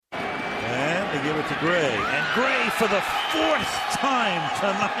give it to Gray. And Gray for the fourth time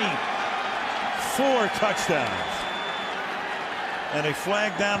tonight. 4 touchdowns. And a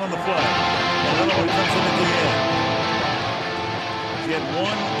flag down on the play. Another one comes in at the end. He had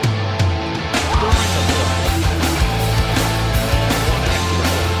one during the play. And one after the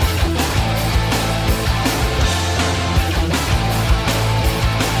play.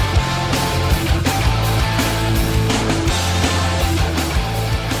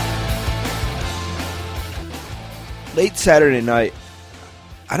 Late Saturday night,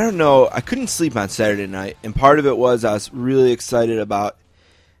 I don't know, I couldn't sleep on Saturday night, and part of it was I was really excited about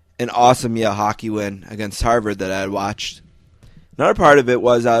an awesome Yale hockey win against Harvard that I had watched. Another part of it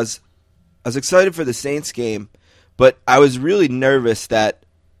was I was excited for the Saints game, but I was really nervous that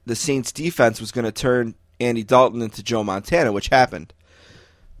the Saints defense was going to turn Andy Dalton into Joe Montana, which happened.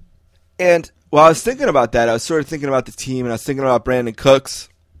 And while I was thinking about that, I was sort of thinking about the team, and I was thinking about Brandon Cooks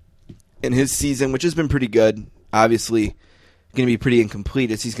and his season, which has been pretty good. Obviously, going to be pretty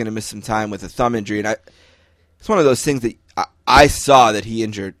incomplete as he's going to miss some time with a thumb injury. And it's one of those things that I saw that he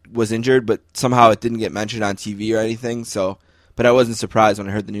was injured, but somehow it didn't get mentioned on TV or anything. But I wasn't surprised when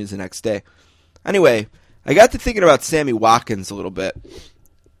I heard the news the next day. Anyway, I got to thinking about Sammy Watkins a little bit.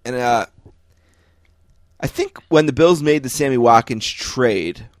 And I think when the Bills made the Sammy Watkins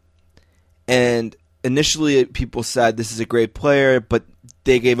trade, and initially people said this is a great player, but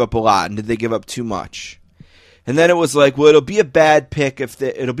they gave up a lot. And did they give up too much? And then it was like, well, it'll be a bad pick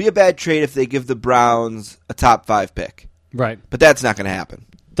it'll be a bad trade if they give the Browns a top 5 pick. Right. But that's not going to happen.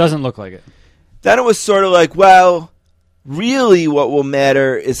 Doesn't look like it. Then it was sort of like, well, really what will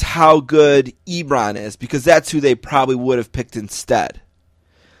matter is how good Ebron is, because that's who they probably would have picked instead.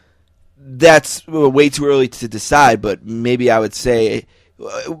 That's way too early to decide, but maybe I would say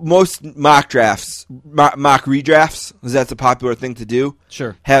most mock redrafts, because that's a popular thing to do,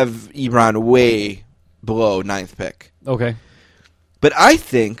 sure, have Ebron way below 9th pick. Okay. But I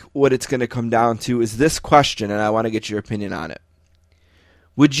think what it's going to come down to is this question, and I want to get your opinion on it.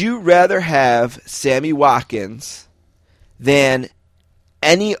 Would you rather have Sammy Watkins than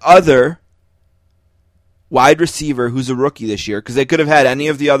any other wide receiver who's a rookie this year? Because they could have had any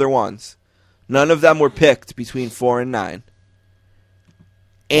of the other ones. None of them were picked between 4 and 9.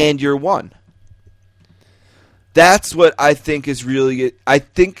 And you're 1. That's what I think is really... I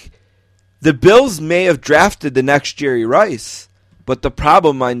think the Bills may have drafted the next Jerry Rice, but the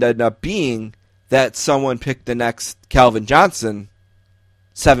problem might end up being that someone picked the next Calvin Johnson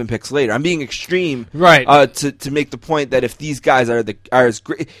 7 picks later. I'm being extreme, right? To make the point that if these guys are as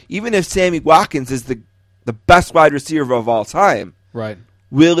great, even if Sammy Watkins is the best wide receiver of all time, right?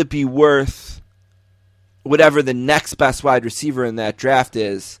 Will it be worth whatever the next best wide receiver in that draft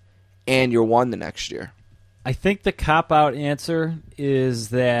is, and you're 1 the next year? I think the cop-out answer is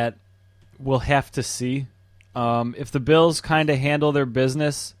that we'll have to see. If the Bills kind of handle their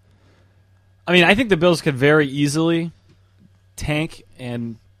business, I mean, I think the Bills could very easily tank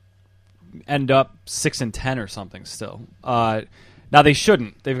and end up 6-10 or something still. Now they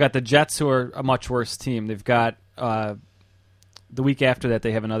shouldn't. They've got the Jets, who are a much worse team. They've got the week after that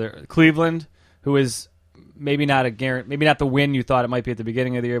they have another Cleveland, who is maybe not maybe not the win you thought it might be at the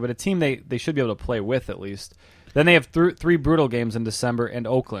beginning of the year, but a team they should be able to play with at least. Then they have 3 brutal games in December and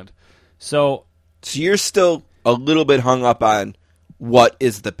Oakland. So you're still a little bit hung up on what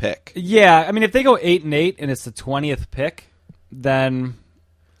is the pick. Yeah, I mean, if they go 8-8 and it's the 20th pick, then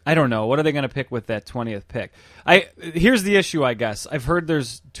I don't know. What are they going to pick with that 20th pick? Here's the issue, I guess. I've heard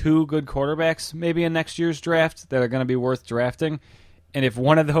there's 2 good quarterbacks maybe in next year's draft that are going to be worth drafting, and if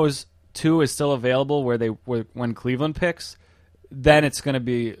one of those 2 is still available when Cleveland picks, then it's going to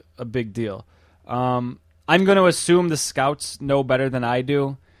be a big deal. I'm going to assume the scouts know better than I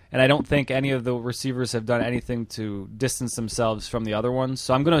do. And I don't think any of the receivers have done anything to distance themselves from the other ones.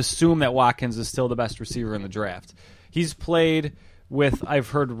 So I'm going to assume that Watkins is still the best receiver in the draft. He's played with, I've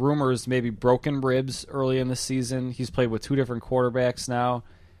heard rumors, maybe broken ribs early in the season. He's played with 2 different quarterbacks now.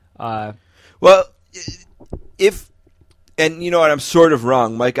 Well, and you know what, I'm sort of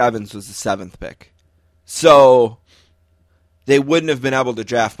wrong. Mike Evans was the 7th pick. So they wouldn't have been able to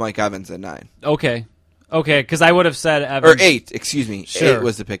draft Mike Evans at 9. Okay, because I would have said Evans. Or 8, excuse me. Sure. 8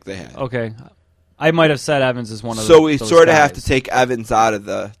 was the pick they had. Okay. I might have said Evans is one of those. So we sort of have to take Evans out of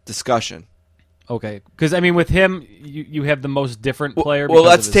the discussion. Okay. Because, I mean, with him, you have the most different player. Well,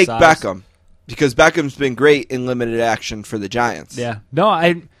 let's take size. Beckham. Because Beckham's been great in limited action for the Giants. Yeah. No,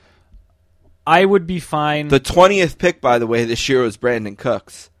 I would be fine. The 20th pick, by the way, this year was Brandon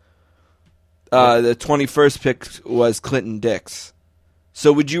Cooks. The 21st pick was Clinton Dix.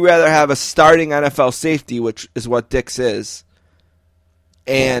 So would you rather have a starting NFL safety, which is what Dix is,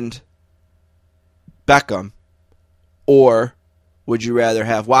 and Beckham, or would you rather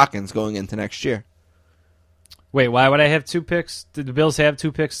have Watkins going into next year? Wait, why would I have 2 picks? Did the Bills have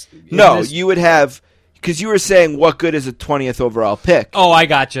 2 picks? No, you would have, because you were saying what good is a 20th overall pick? Oh, I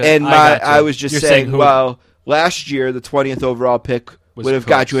gotcha. And I was just saying, well, last year the 20th overall pick would have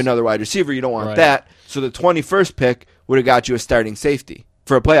got you another wide receiver. You don't want that. So the 21st pick would have got you a starting safety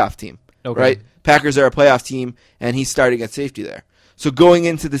for a playoff team. Okay. Right? Packers are a playoff team, and he's starting at safety there. So going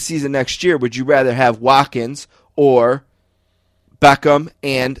into the season next year, would you rather have Watkins or Beckham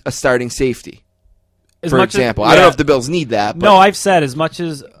and a starting safety? For example, I don't know if the Bills need that. But. No, I've said as much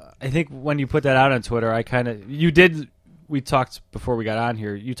as I think when you put that out on Twitter, we talked before we got on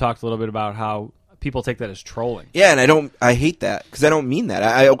here. You talked a little bit about how people take that as trolling. Yeah, and I hate that because I don't mean that.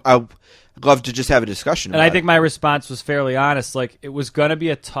 I'd love to just have a discussion. And I think my response was fairly honest. Like, it was going to be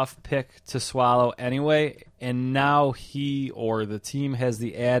a tough pick to swallow anyway, and now he or the team has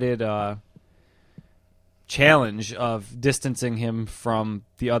the added challenge of distancing him from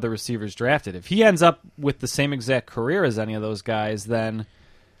the other receivers drafted. If he ends up with the same exact career as any of those guys, then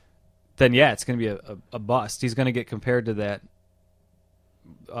yeah, it's going to be a bust. He's going to get compared to that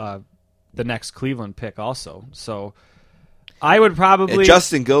the next Cleveland pick also. So I would probably... And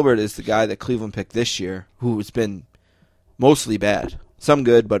Justin Gilbert is the guy that Cleveland picked this year, who's been mostly bad. Some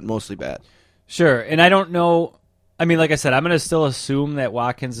good, but mostly bad. Sure, and I don't know... I mean, like I said, I'm going to still assume that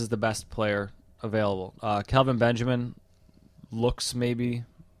Watkins is the best player available. Kelvin Benjamin looks maybe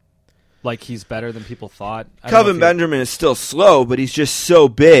like he's better than people thought. Kelvin Benjamin is still slow, but he's just so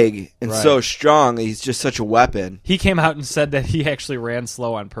big and so strong. He's just such a weapon. He came out and said that he actually ran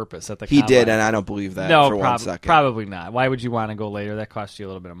slow on purpose at the combine. He did, and I don't believe that for 1 second. Probably not. Why would you want to go later? That costs you a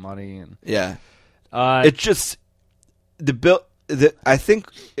little bit of money. And yeah. It's just I think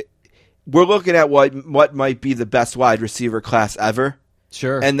we're looking at what might be the best wide receiver class ever.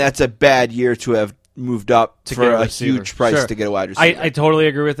 Sure. And that's a bad year to have moved up for a huge price to get a wide receiver. I totally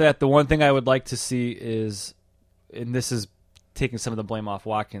agree with that. The one thing I would like to see is, and this is taking some of the blame off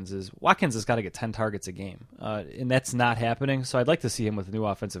Watkins, is Watkins has got to get 10 targets a game. And that's not happening. So I'd like to see him with a new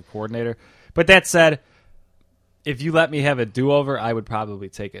offensive coordinator. But that said, if you let me have a do-over, I would probably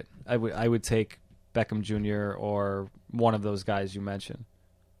take it. I would take Beckham Jr. or one of those guys you mentioned.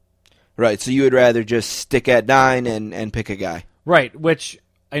 Right, so you would rather just stick at 9 and pick a guy. Right, which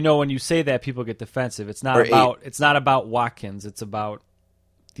I know when you say that, people get defensive. It's not about Watkins. It's about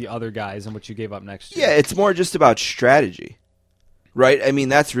the other guys and what you gave up next year. Yeah, it's more just about strategy, right? I mean,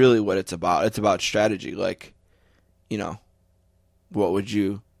 that's really what it's about. It's about strategy. Like, what would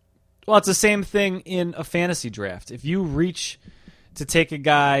you... Well, it's the same thing in a fantasy draft. If you reach to take a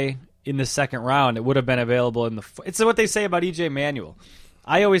guy in the second round, it would have been available in the... It's what they say about E.J. Manuel.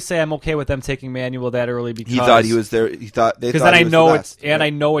 I always say I'm okay with them taking Manuel that early because he thought he was there. Because then I know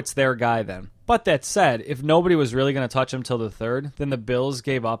I know it's their guy then. But that said, if nobody was really going to touch him till the third, then the Bills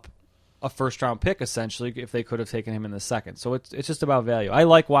gave up a first round pick essentially if they could have taken him in the second. So it's just about value. I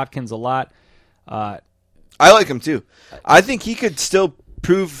like Watkins a lot. I like him too. I think he could still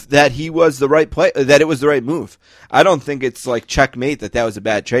prove that he was the right play, that it was the right move. I don't think it's like checkmate that was a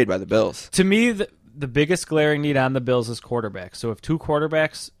bad trade by the Bills. To me, the biggest glaring need on the Bills is quarterback. So if 2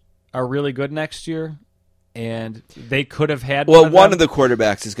 quarterbacks are really good next year, and they could have had one of the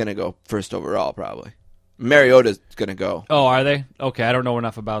quarterbacks is going to go first overall probably. Mariota's going to go. Oh, are they? Okay, I don't know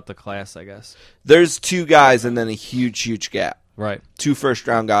enough about the class, I guess. There's 2 guys and then a huge gap. Right. 2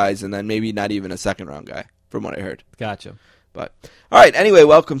 first-round guys and then maybe not even a second-round guy, from what I heard. Gotcha. But all right, anyway,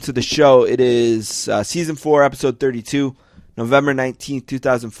 welcome to the show. It is Season 4, Episode 32, November 19th,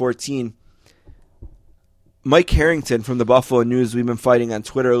 2014. Mike Harrington from the Buffalo News, we've been fighting on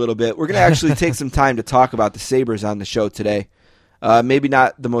Twitter a little bit. We're going to actually take some time to talk about the Sabres on the show today. Maybe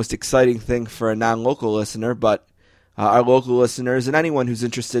not the most exciting thing for a non-local listener, but our local listeners and anyone who's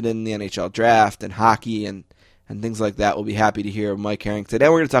interested in the NHL draft and hockey and things like that will be happy to hear Mike Harrington.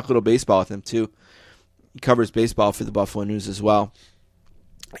 And we're going to talk a little baseball with him, too. He covers baseball for the Buffalo News as well.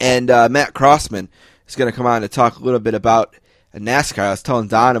 And Matt Crossman is going to come on to talk a little bit about NASCAR. I was telling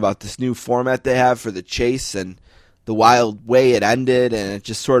Don about this new format they have for the chase and the wild way it ended, and it's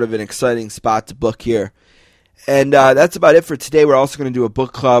just sort of an exciting spot to book here. And that's about it for today. We're also going to do a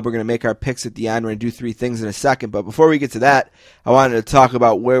book club. We're going to make our picks at the end. We're going to do 3 things in a second. But before we get to that, I wanted to talk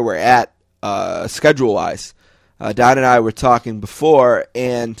about where we're at schedule-wise. Don and I were talking before,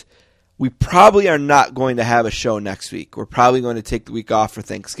 and we probably are not going to have a show next week. We're probably going to take the week off for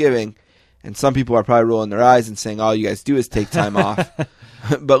Thanksgiving. And some people are probably rolling their eyes and saying, all you guys do is take time off.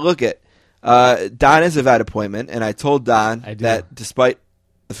 But look Don has a vet appointment, and I told Don that despite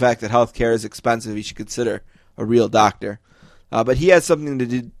the fact that healthcare is expensive, he should consider a real doctor. But he has something to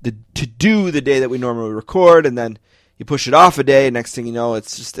do the day that we normally record, and then you push it off a day. Next thing you know,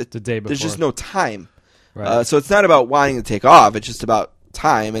 it's just the day before. There's just no time. Right. So it's not about wanting to take off. It's just about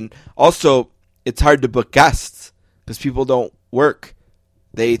time. And also, it's hard to book guests because people don't work.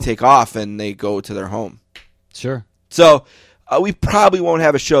 They take off and they go to their home. Sure. So we probably won't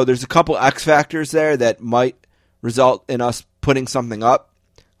have a show. There's a couple X factors there that might result in us putting something up,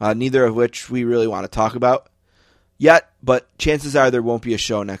 neither of which we really want to talk about yet. But chances are there won't be a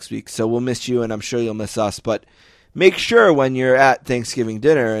show next week. So we'll miss you, and I'm sure you'll miss us. But make sure when you're at Thanksgiving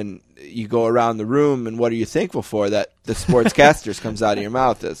dinner and you go around the room and what are you thankful for, that the sportscasters comes out of your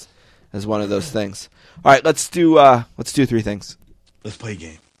mouth as one of those things. All right, let's do 3 things. Let's play a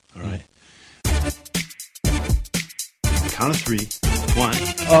game. All right. Count of 3. 1.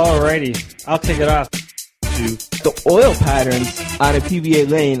 Alrighty. I'll take it off. 2. The oil patterns on a PBA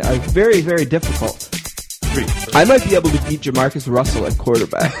lane are very, very difficult. 3. I might be able to beat Jamarcus Russell at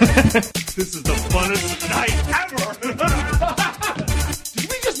quarterback. This is the funnest night ever. Did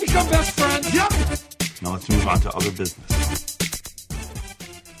we just become best friends? Yep. Now let's move on to other business.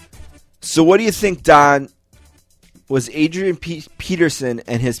 So what do you think, Don? Was Adrian Peterson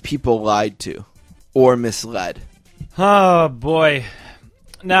and his people lied to or misled? Oh, boy.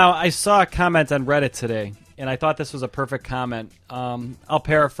 Now, I saw a comment on Reddit today, and I thought this was a perfect comment. I'll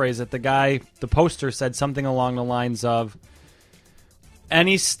paraphrase it. The poster said something along the lines of,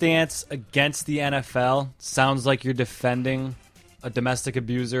 any stance against the NFL sounds like you're defending a domestic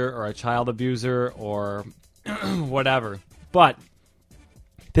abuser or a child abuser or whatever. But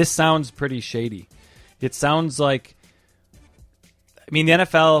this sounds pretty shady. It sounds like, I mean, the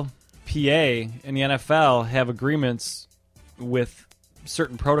NFLPA and the NFL have agreements with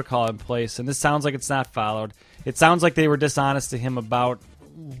certain protocol in place, and this sounds like it's not followed. It sounds like they were dishonest to him about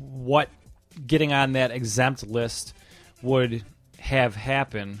what getting on that exempt list would have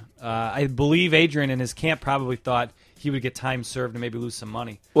happen. I believe Adrian and his camp probably thought he would get time served and maybe lose some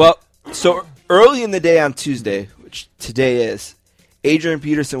money. Well, so early in the day on Tuesday, which today is, Adrian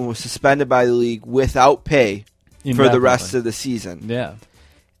Peterson was suspended by the league without pay for the rest of the season. Yeah.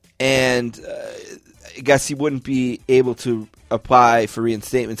 And I guess he wouldn't be able to apply for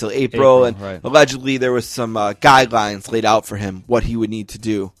reinstatement until April. And right. Allegedly there was some guidelines laid out for him, what he would need to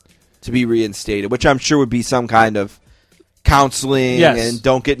do to be reinstated, which I'm sure would be some kind of counseling and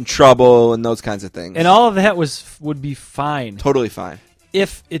don't get in trouble and those kinds of things. And all of that would be fine. Totally fine.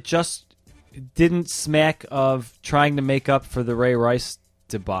 If it just didn't smack of trying to make up for the Ray Rice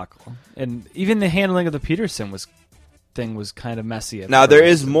debacle. And even the handling of the Peterson thing was kind of messy. Now, there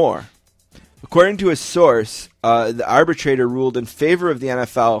is more. According to a source, the arbitrator ruled in favor of the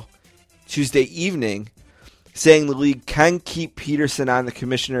NFL Tuesday evening, saying the league can keep Peterson on the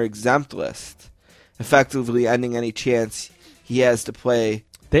commissioner exempt list, effectively ending any chance he has to play.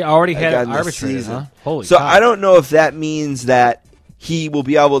 They already had an this arbitrator, season. huh? Holy So cow. I don't know if that means that he will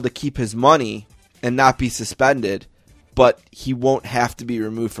be able to keep his money and not be suspended, but he won't have to be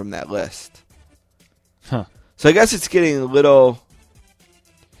removed from that list. Huh. So I guess it's getting a little...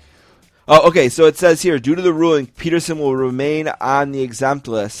 Oh, okay, so it says here, due to the ruling, Peterson will remain on the exempt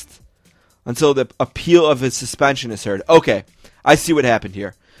list until the appeal of his suspension is heard. Okay, I see what happened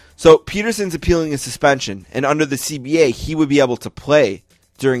here. So Peterson's appealing his suspension, and under the CBA, he would be able to play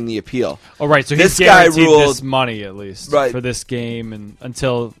during the appeal. Oh, right, so this he's guy guaranteed ruled, this money, at least, right, for this game and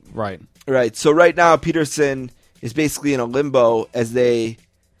until... Right. Right, so right now, Peterson is basically in a limbo as they...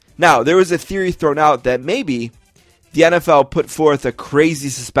 Now, there was a theory thrown out that maybe the NFL put forth a crazy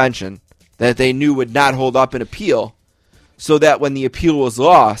suspension that they knew would not hold up an appeal, so that when the appeal was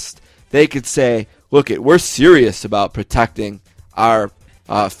lost, they could say, look, we're serious about protecting our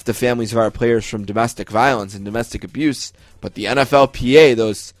the families of our players from domestic violence and domestic abuse, but the NFLPA,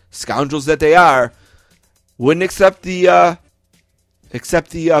 those scoundrels that they are, wouldn't accept the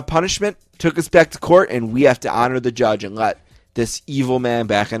punishment, took us back to court, and we have to honor the judge and let this evil man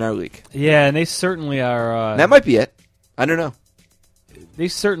back in our league. Yeah, and they certainly are... that might be it. I don't know. They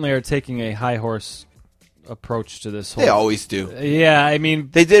certainly are taking a high horse approach to this whole... They always do. Yeah, I mean...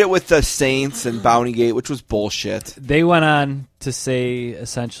 They did it with the Saints and Bountygate, which was bullshit. They went on to say,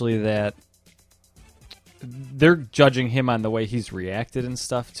 essentially, that they're judging him on the way he's reacted and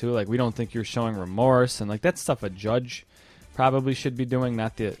stuff, too. Like, we don't think you're showing remorse, and, like, that's stuff a judge probably should be doing,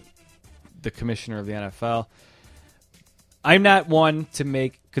 not the commissioner of the NFL. I'm not one to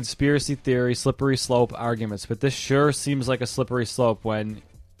make conspiracy theory, slippery slope arguments, but this sure seems like a slippery slope when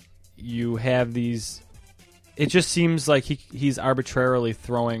you have these... It just seems like he's arbitrarily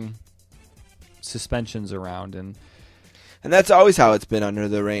throwing suspensions around, and that's always how it's been under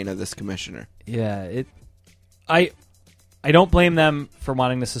the reign of this commissioner. yeah, I I don't blame them for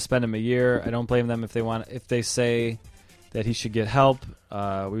wanting to suspend him a year. I don't blame them if they say that he should get help.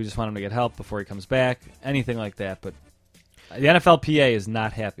 We just want him to get help before he comes back. Anything like that. But the NFLPA is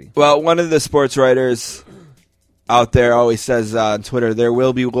not happy. Well, one of the sports writers out there always says on Twitter, there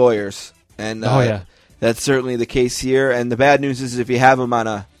will be lawyers. And that's certainly the case here. And the bad news is if you have him on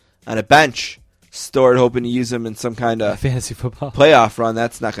a bench stored hoping to use him in some kind of fantasy football playoff run,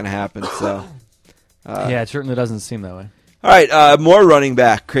 that's not going to happen. So, it certainly doesn't seem that way. All right, more running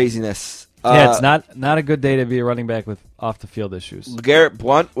back craziness. It's not a good day to be a running back with off-the-field issues. LeGarrette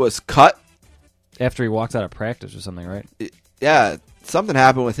Blount was cut. After he walked out of practice or something, right? Yeah, something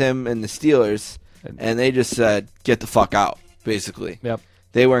happened with him and the Steelers, and they just said, get the fuck out, basically. Yep.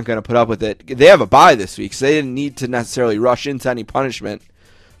 They weren't going to put up with it. They have a bye this week, so they didn't need to necessarily rush into any punishment.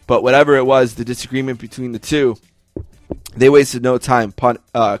 But whatever it was, the disagreement between the two, they wasted no time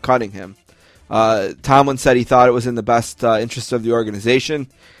cutting him. Tomlin said he thought it was in the best interest of the organization,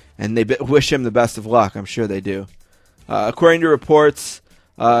 and they wish him the best of luck. I'm sure they do. According to reports,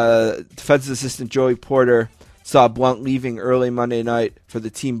 defensive assistant Joey Porter saw Blount leaving early Monday night for the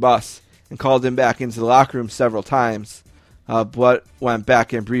team bus and called him back into the locker room several times. Blount went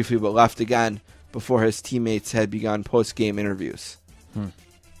back in briefly but left again before his teammates had begun post-game interviews.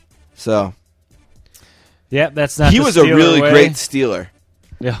 So, yeah, that's not. He the was a Steeler really way. great Steeler.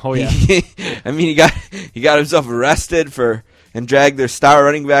 Yeah, oh yeah. I mean, he got himself arrested and dragged their star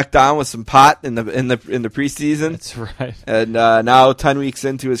running back down with some pot in the preseason. That's right. And now 10 weeks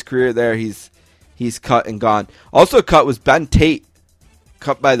into his career there, he's cut and gone. Also cut was Ben Tate,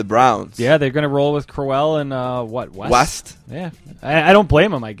 cut by the Browns. Yeah, they're going to roll with Crowell and West. Yeah, I don't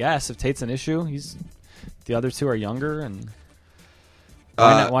blame him. I guess if Tate's an issue, the other two are younger and.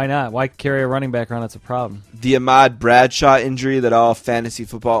 Why not? Why carry a running back around that's a problem? The Ahmad Bradshaw injury that all fantasy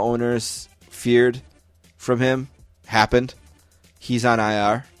football owners feared from him happened. He's on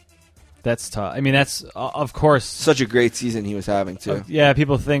IR. That's tough. I mean, that's, of course. Such a great season he was having, too. Yeah,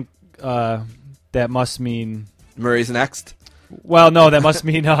 people think that must mean... Murray's next? Well, no, that must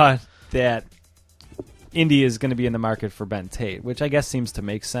mean that Indy is going to be in the market for Ben Tate, which I guess seems to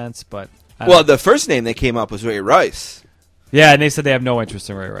make sense, but... the first name that came up was Ray Rice. Yeah, and they said they have no interest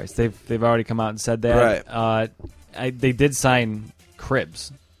in Ray Rice. They've already come out and said that. Right. They did sign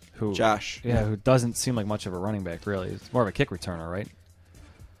Cribbs, who doesn't seem like much of a running back, really. It's more of a kick returner, right?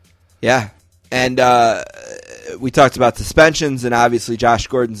 Yeah. And we talked about suspensions, and obviously Josh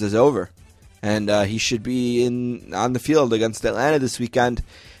Gordon's is over. And he should be on the field against Atlanta this weekend.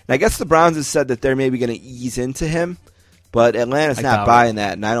 And I guess the Browns have said that they're maybe going to ease into him. But Atlanta's not buying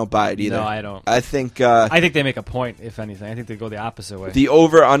that, and I don't buy it either. No, I don't. I think they make a point, if anything. I think they go the opposite way. The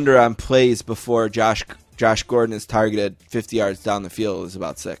over-under on plays before Josh Gordon is targeted 50 yards down the field is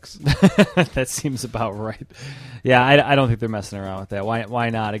about 6. That seems about right. Yeah, I don't think they're messing around with that. Why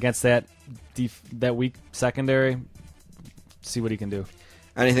not? Against that weak secondary, see what he can do.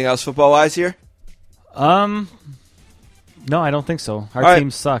 Anything else football-wise here? No, I don't think so. Our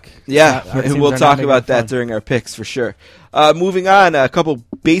teams suck. Yeah, we'll talk about that during our picks for sure. Moving on, a couple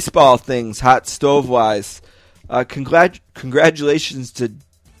baseball things, hot stove-wise. Congratulations to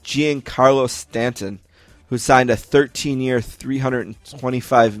Giancarlo Stanton, who signed a 13-year,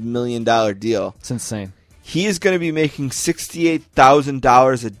 $325 million deal. It's insane. He is going to be making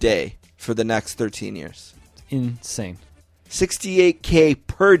 $68,000 a day for the next 13 years. Insane. $68K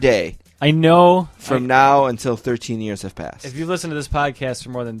per day. I know. From now until 13 years have passed. If you listen to this podcast for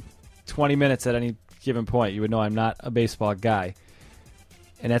more than 20 minutes at any given point, you would know I'm not a baseball guy.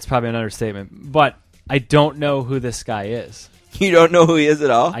 And that's probably an understatement. But I don't know who this guy is. You don't know who he is at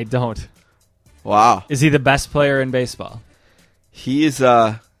all? I don't. Wow. Is he the best player in baseball? He's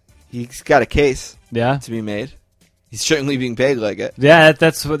got a case to be made. He's certainly being paid like it. Yeah,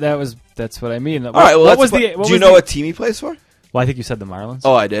 that's what I mean. All right, well, do you know what team he plays for? Well, I think you said the Marlins.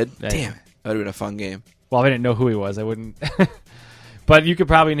 Oh, I did? Yeah. Damn it. That would have been a fun game. Well, if I didn't know who he was, I wouldn't. But you could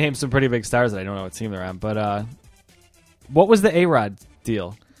probably name some pretty big stars that I don't know what team they're on. But what was the A-Rod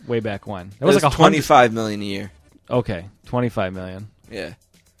deal way back when? It was like $25 million a year. Okay, $25 million. Yeah.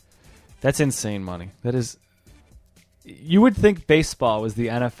 That's insane money. That is. You would think baseball was the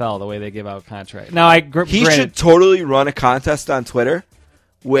NFL the way they give out contracts. Now, he should totally run a contest on Twitter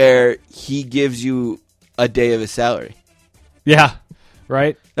where he gives you a day of his salary. Yeah,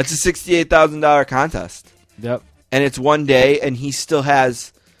 right? That's a $68,000 contest. Yep. And it's one day, and he still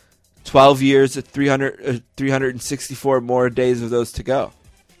has 12 years at 364 more days of those to go.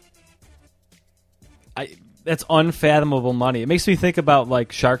 That's unfathomable money. It makes me think about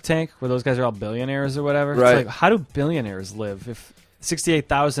like Shark Tank, where those guys are all billionaires or whatever. Right. It's like, how do billionaires live?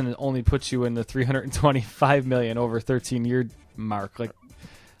 $68,000 only puts you in the $325 million over 13-year mark. Like,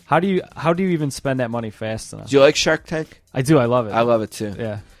 how do you even spend that money fast enough? Do you like Shark Tank? I do. I love it. I love it too.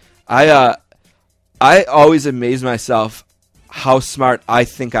 Yeah. I always amaze myself how smart I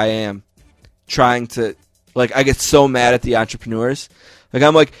think I am trying to, like, I get so mad at the entrepreneurs. Like,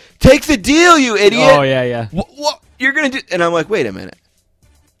 I'm like, take the deal, you idiot. Oh, yeah. What you're going to do? And I'm like, wait a minute.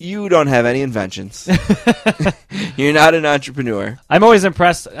 You don't have any inventions. You're not an entrepreneur. I'm always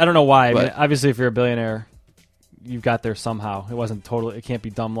impressed. I don't know why. I But- mean, obviously, if you're a billionaire, you've got there somehow. It can't be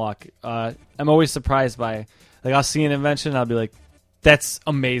dumb luck. I'm always surprised by, like, I'll see an invention and I'll be like, that's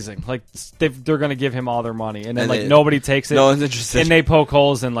amazing. Like, they're going to give him all their money. And then, like, nobody takes it. No one's interested. And they poke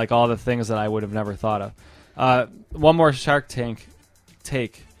holes in, like, all the things that I would have never thought of. One more Shark Tank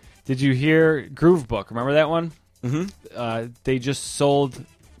take. Did you hear Groovebook? Remember that one? Mm-hmm. They just sold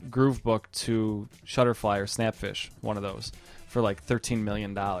Groovebook to Shutterfly or Snapfish, one of those, for like $13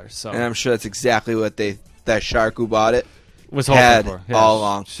 million. So And I'm sure that's exactly what that shark who bought it was hoping had for. all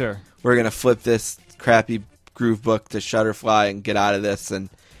along. Sure. We're going to flip this crappy Groovebook to Shutterfly and get out of this and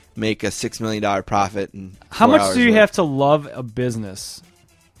make a $6 million profit. In How 4 much hours do you later. have to love a business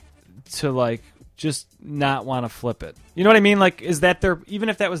to, like, just not want to flip it? You know what I mean? Like, is that even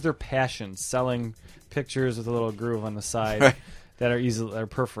if that was their passion, selling pictures with a little groove on the side Right. that are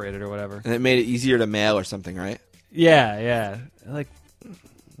perforated or whatever? And it made it easier to mail or something, right? Yeah. Like,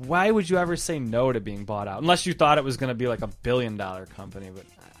 why would you ever say no to being bought out? Unless you thought it was going to be like $1 billion company. But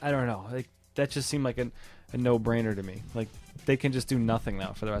I don't know. Like, that just seemed like a no-brainer to me. Like, they can just do nothing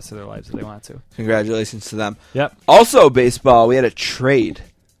now for the rest of their lives if they want to. Congratulations to them. Yep. Also, baseball, we had a trade.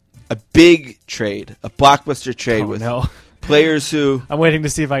 A big trade. A blockbuster trade with No. players who... I'm waiting to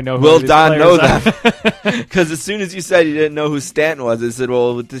see if I know who Will these Don know players them? are. Because as soon as you said you didn't know who Stanton was, I said,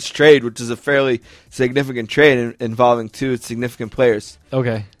 well, with this trade, which is a fairly significant trade involving two significant players,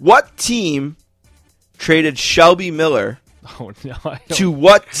 Okay. what team traded Shelby Miller Oh, no. to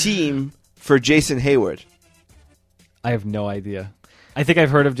what team for Jason Hayward? I have no idea. I think I've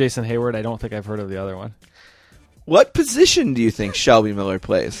heard of Jason Hayward. I don't think I've heard of the other one. What position do you think Shelby Miller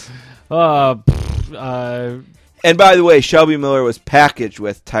plays? Uh, And by the way, Shelby Miller was packaged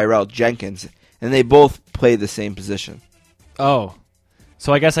with Tyrell Jenkins, and they both play the same position. oh.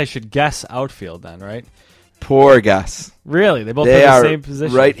 So I guess I should guess outfield then, right? Poor guess. Really? They both They play the are same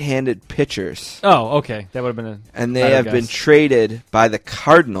position? right-handed pitchers. Oh, okay. That would have been And they have been traded by the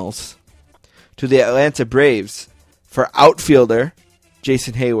Cardinals to the Atlanta Braves for outfielder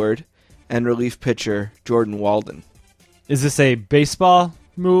Jason Hayward and relief pitcher Jordan Walden. Is this a baseball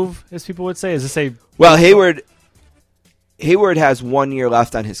move, as people would say? Is this a... Well, Hayward has 1 year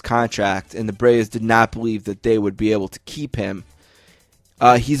left on his contract, and the Braves did not believe that they would be able to keep him.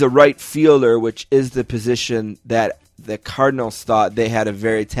 He's a right fielder, which is the position that the Cardinals thought they had a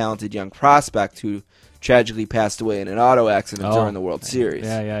very talented young prospect who tragically passed away in an auto accident during the World Series.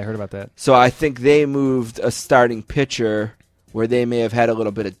 Yeah, I heard about that. So I think they moved a starting pitcher where they may have had a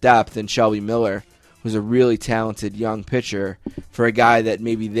little bit of depth in Shelby Miller, who's a really talented young pitcher, for a guy that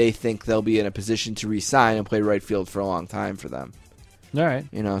maybe they think they'll be in a position to re-sign and play right field for a long time for them. All right.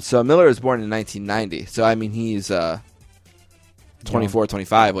 You know, so Miller was born in 1990. So, I mean, he's 24,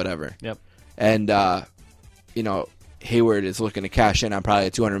 25, whatever. Yep. And, you know, Hayward is looking to cash in on probably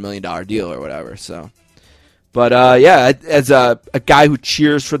a $200 million deal or whatever. So, but, yeah, as a guy who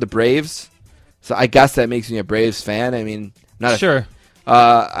cheers for the Braves, so I guess that makes me a Braves fan. I mean, Sure.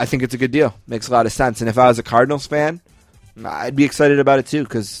 I think it's a good deal. Makes a lot of sense. And if I was a Cardinals fan, I'd be excited about it too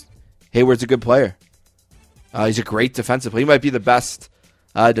because Hayward's a good player. He's a great defensive player. He might be the best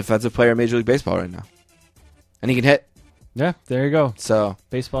defensive player in Major League Baseball right now. And he can hit. Yeah, there you go. So,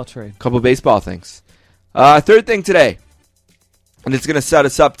 Baseball trade. a couple of baseball things. Third thing today, and it's going to set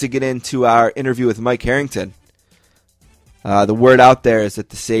us up to get into our interview with Mike Harrington. The word out there is that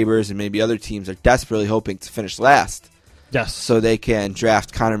the Sabres and maybe other teams are desperately hoping to finish last. Yes. So they can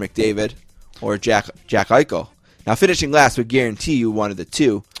draft Connor McDavid or Jack Eichel. Now, finishing last would guarantee you one of the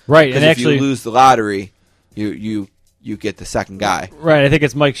two. Right, Because and if actually, you lose the lottery, you get the second guy. right. I think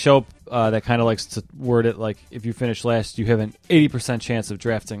it's Mike Shope that kind of likes to word it like if you finish last, you have an 80% chance of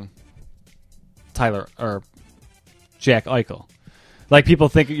drafting Tyler or Jack Eichel. Like people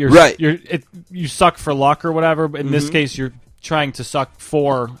think you suck for luck or whatever, but in this case, you're trying to suck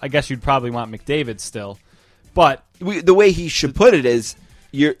for. I guess you'd probably want McDavid still, but The way he should put it is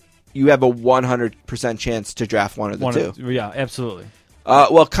you have a 100% chance to draft one of the two. Yeah, absolutely.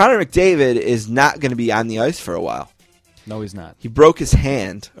 Well, Connor McDavid is not going to be on the ice for a while. No, he's not. He broke his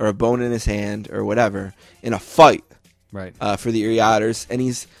hand or a bone in his hand or whatever in a fight Right. for the Erie Otters, and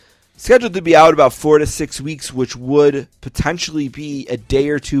he's scheduled to be out about 4 to 6 weeks, which would potentially be a day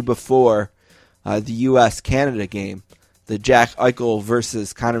or two before the U.S.-Canada game, the Jack Eichel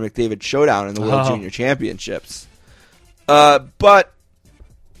versus Connor McDavid showdown in the World Junior Championships. But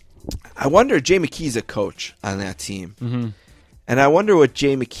I wonder, Jay McKee's a coach on that team. Mm-hmm. And I wonder what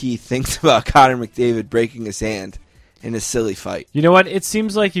Jay McKee thinks about Connor McDavid breaking his hand in a silly fight. You know what? It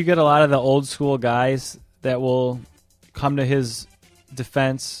seems like you get a lot of the old school guys that will come to his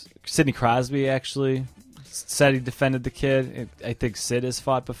defense. Sidney Crosby actually said he defended the kid. I think Sid has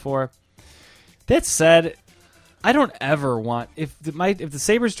fought before. That said, I don't ever want, if the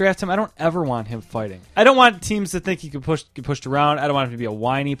Sabres draft him, I don't ever want him fighting. I don't want teams to think he can get pushed around. I don't want him to be a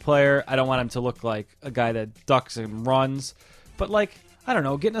whiny player. I don't want him to look like a guy that ducks and runs. But, like, I don't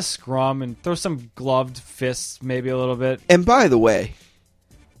know, get in a scrum and throw some gloved fists maybe a little bit. And by the way,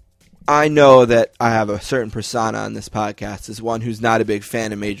 I know that I have a certain persona on this podcast as one who's not a big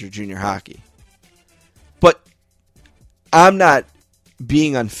fan of major junior hockey. But I'm not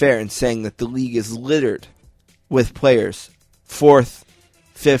being unfair in saying that the league is littered with players, 4th,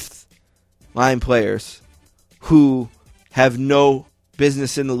 5th line players, who have no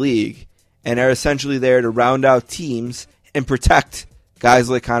business in the league and are essentially there to round out teams and protect guys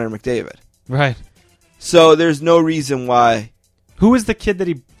like Connor McDavid. Right. So there's no reason why. Who was the kid that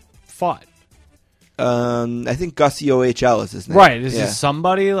he fought? I think Gussie OHL is his name. Right. Is this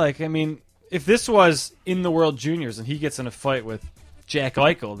somebody? Like, I mean, if this was in the World Juniors and he gets in a fight with Jack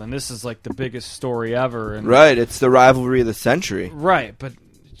Eichel, then this is like the biggest story ever. And right. It's the rivalry of the century. Right. But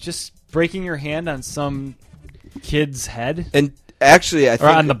just breaking your hand on some kid's head. And actually, I think.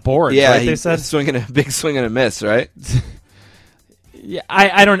 Or on the board, yeah, right, they said? Big swing and a miss, right? Yeah,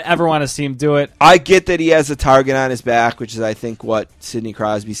 I don't ever want to see him do it. I get that he has a target on his back, which is, I think, what Sidney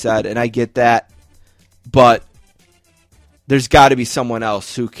Crosby said, and I get that. But there's got to be someone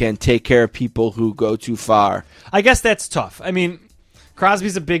else who can take care of people who go too far. I guess that's tough. I mean,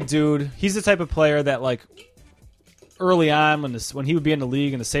 Crosby's a big dude. He's the type of player that, like, early on when he would be in the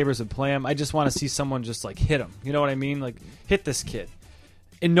league and the Sabres would play him, I just want to see someone just, like, hit him. You know what I mean? Like, hit this kid.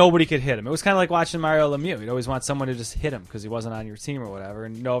 And nobody could hit him. It was kind of like watching Mario Lemieux. You'd always want someone to just hit him because he wasn't on your team or whatever,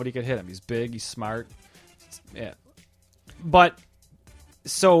 and nobody could hit him. He's big, he's smart. Yeah. But,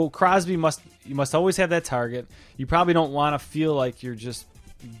 so Crosby you must always have that target. You probably don't want to feel like you're just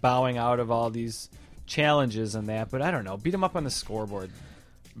bowing out of all these challenges and that, but I don't know. Beat him up on the scoreboard.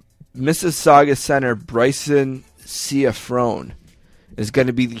 Mississauga center Bryson Ciafrone is going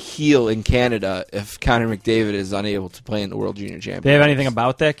to be the heel in Canada if Connor McDavid is unable to play in the World Junior Championship. They have anything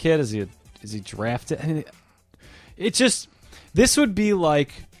about that kid? Is he drafted? I mean, it's just, this would be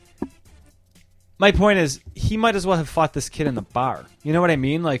like, my point is, he might as well have fought this kid in the bar. You know what I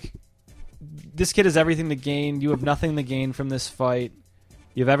mean? Like, this kid has everything to gain. You have nothing to gain from this fight.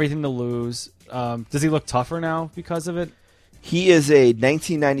 You have everything to lose. Does he look tougher now because of it? He is a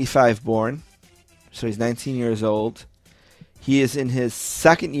 1995 born, so he's 19 years old. He is in his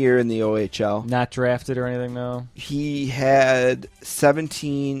second year in the OHL. Not drafted or anything, though? He had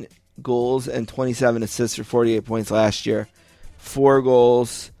 17 goals and 27 assists for 48 points last year. 4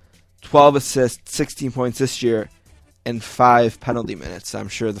 goals, 12 assists, 16 points this year, and 5 penalty minutes. I'm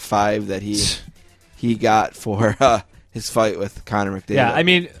sure the 5 that he got for his fight with Connor McDavid. Yeah, I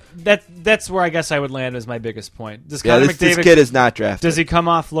mean, that's where I guess I would land as my biggest point. Does Connor McDavid, this kid is not drafted. Does he come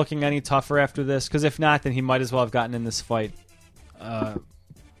off looking any tougher after this? Because if not, then he might as well have gotten in this fight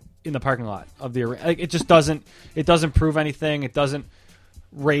in the parking lot of the arena. Like, it just doesn't prove anything. It doesn't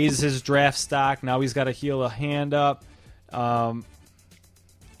raise his draft stock. Now he's got to heal a hand up.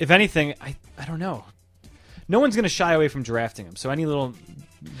 If anything, I don't know. No one's going to shy away from drafting him. So any little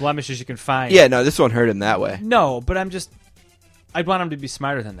blemishes you can find. Yeah, no, this won't hurt him that way. No, but I'd want him to be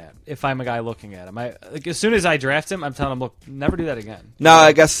smarter than that if I'm a guy looking at him. As soon as I draft him, I'm telling him, look, never do that again. No,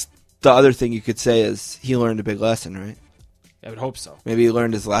 I guess the other thing you could say is he learned a big lesson, right? I would hope so. Maybe he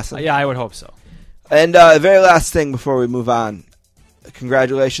learned his lesson. Yeah, I would hope so. And the very last thing before we move on,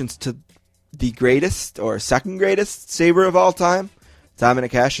 congratulations to the greatest or second greatest Sabre of all time,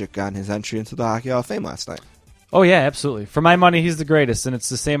 Dominik Hasek, on his entry into the Hockey Hall of Fame last night. Oh, yeah, absolutely. For my money, he's the greatest, and it's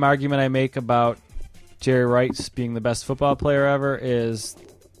the same argument I make about Jerry Rice being the best football player ever, is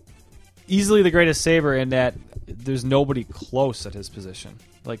easily the greatest Sabre in that there's nobody close at his position.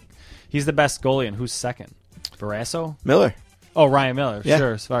 Like, he's the best goalie, and who's second? Barrasso? Miller. Oh, Ryan Miller, yeah.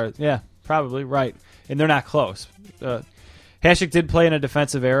 Sure. As far as, yeah, probably, right. And they're not close. Hasek did play in a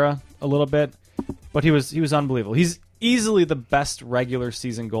defensive era a little bit, but he was unbelievable. He's easily the best regular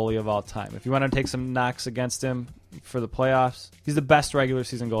season goalie of all time. If you want to take some knocks against him for the playoffs, he's the best regular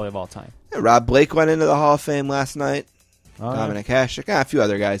season goalie of all time. Yeah, Rob Blake went into the Hall of Fame last night. Dominic Hasek, a few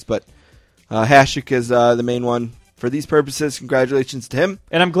other guys, but Hasek is the main one for these purposes. Congratulations to him.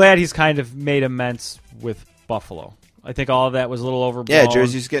 And I'm glad he's kind of made amends with Buffalo. I think all of that was a little overblown. Yeah,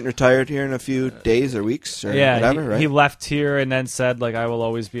 Jersey's getting retired here in a few days or weeks or whatever, right? He left here and then said, like, I will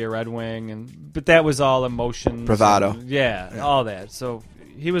always be a Red Wing. But that was all emotion. Bravado. Yeah, all that. So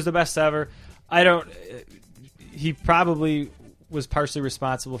he was the best ever. He probably was partially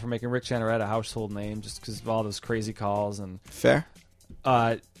responsible for making Rick Jeanneret a household name just because of all those crazy calls. And fair.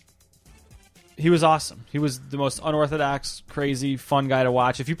 He was awesome. He was the most unorthodox, crazy, fun guy to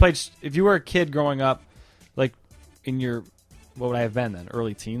watch. If you were a kid growing up, like in your, what would I have been then?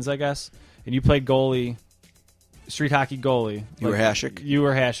 Early teens, I guess. And you played goalie, street hockey goalie. You were Hasek. You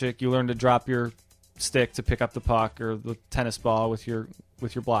were Hasek. You learned to drop your stick to pick up the puck or the tennis ball with your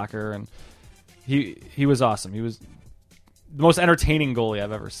blocker, and he was awesome. He was the most entertaining goalie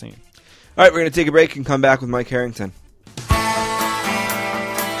I've ever seen. All right, we're going to take a break and come back with Mike Harrington.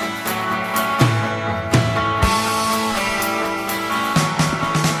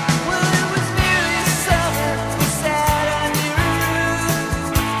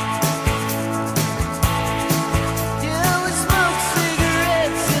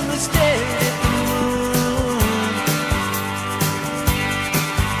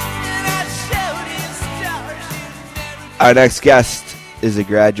 Our next guest is a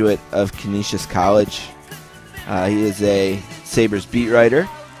graduate of Canisius College. He is a Sabres beat writer,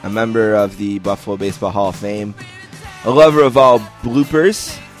 a member of the Buffalo Baseball Hall of Fame, a lover of all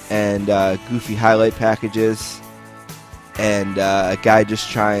bloopers and goofy highlight packages, and a guy just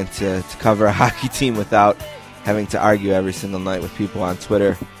trying to cover a hockey team without having to argue every single night with people on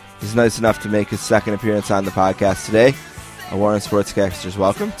Twitter. He's nice enough to make his second appearance on the podcast today. A Warren Sportscasters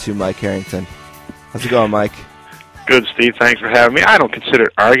welcome to Mike Harrington. How's it going, Mike? Good, Steve. Thanks for having me. I don't consider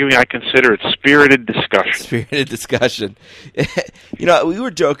it arguing. I consider it spirited discussion. Spirited discussion. You know, we were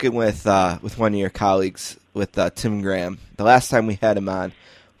joking with one of your colleagues, with Tim Graham. The last time we had him on,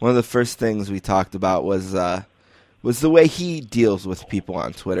 one of the first things we talked about was the way he deals with people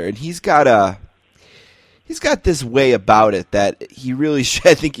on Twitter, and he's got this way about it that he really,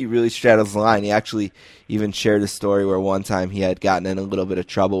 I think he really straddles the line. He actually even shared a story where one time he had gotten in a little bit of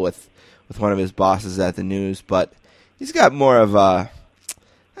trouble with one of his bosses at the News, but he's got more of a,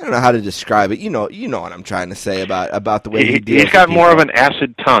 I don't know how to describe it. You know what I'm trying to say about the way he deals. He's got more of an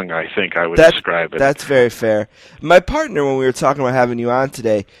acid tongue, I think I would describe it. That's very fair. My partner, when we were talking about having you on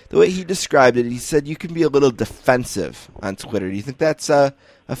today, the way he described it, he said you can be a little defensive on Twitter. Do you think that's a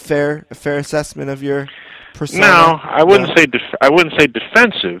fair assessment of your persona? No, I wouldn't say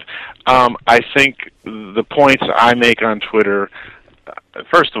defensive. I think the points I make on Twitter.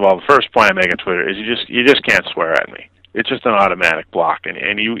 First of all, the first point I make on Twitter is you just can't swear at me. It's just an automatic block,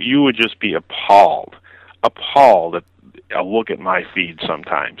 and you would just be appalled at a look at my feed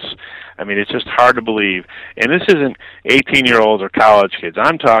sometimes. I mean, it's just hard to believe. And this isn't 18-year-olds or college kids.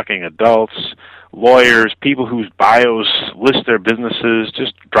 I'm talking adults, lawyers, people whose bios list their businesses,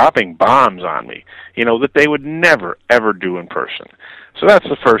 just dropping bombs on me, that they would never, ever do in person. So that's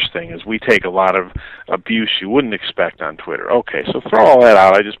the first thing, is we take a lot of abuse you wouldn't expect on Twitter. Okay, so throw all that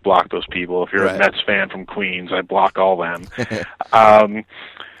out. I just block those people. If you're a Mets fan from Queens, I block all them. I'm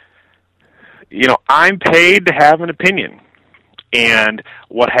paid to have an opinion. And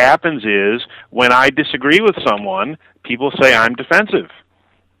what happens is, when I disagree with someone, people say I'm defensive.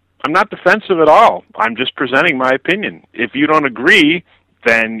 I'm not defensive at all. I'm just presenting my opinion. If you don't agree,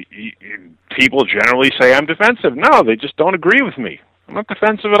 then people generally say I'm defensive. No, they just don't agree with me. I'm not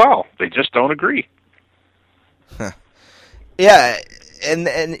defensive at all. They just don't agree. Huh. Yeah, and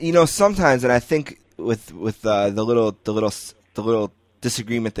sometimes, and I think with the little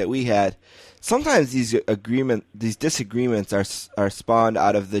disagreement that we had, sometimes these disagreements are spawned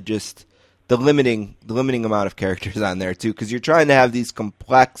out of the limiting amount of characters on there too, because you're trying to have these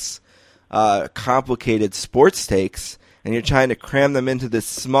complex, complicated sports takes, and you're trying to cram them into this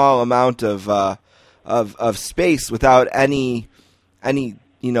small amount of space without any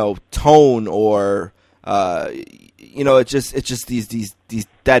tone or it's just these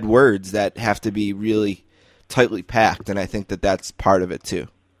dead words that have to be really tightly packed, and I think that's part of it too.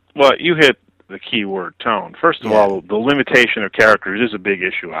 Well, you hit the key word, tone. First of all, the limitation of characters is a big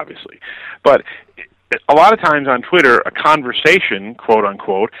issue, obviously, but a lot of times on Twitter, a conversation, quote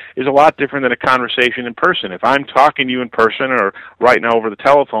unquote, is a lot different than a conversation in person. If I'm talking to you in person or right now over the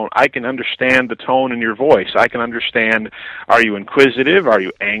telephone, I can understand the tone in your voice. I can understand, are you inquisitive? Are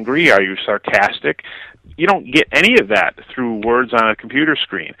you angry? Are you sarcastic? You don't get any of that through words on a computer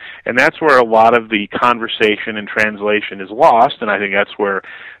screen. And that's where a lot of the conversation and translation is lost, and I think that's where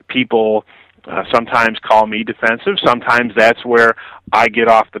people sometimes call me defensive. Sometimes that's where I get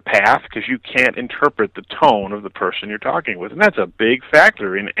off the path because you can't interpret the tone of the person you're talking with. And that's a big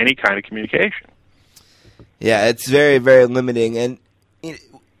factor in any kind of communication. Yeah, it's very, very limiting. And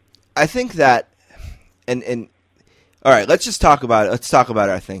I think that, and all right, let's just talk about it. Let's talk about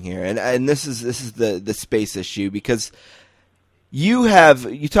our thing here. And this is the space issue, because you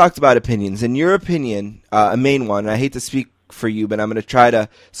talked about opinions, and your opinion, a main one, and I hate to speak for you, but I'm going to try to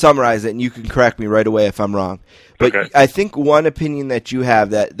summarize it, and you can correct me right away if I'm wrong. But okay. I think one opinion that you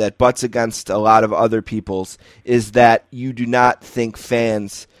have that butts against a lot of other people's is that you do not think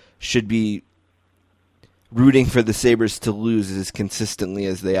fans should be rooting for the Sabres to lose as consistently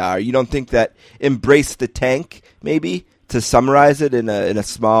as they are. You don't think that embrace the tank, maybe, to summarize it in a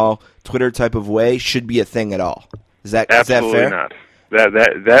small Twitter type of way, should be a thing at all? Is that Absolutely fair? Not.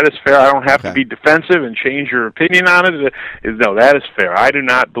 That is fair. I don't have to be defensive and change your opinion on it. No, that is fair. I do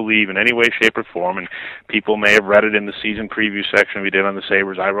not believe in any way, shape, or form, and people may have read it in the season preview section we did on the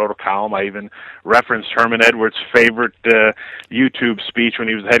Sabres. I wrote a column. I even referenced Herman Edwards' favorite YouTube speech when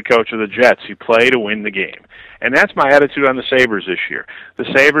he was the head coach of the Jets. You play to win the game. And that's my attitude on the Sabres this year. The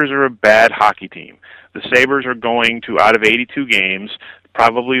Sabres are a bad hockey team. The Sabres are going to, out of 82 games,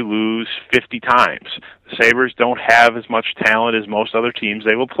 probably lose 50 times. The Sabres don't have as much talent as most other teams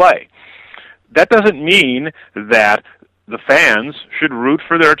they will play. That doesn't mean that the fans should root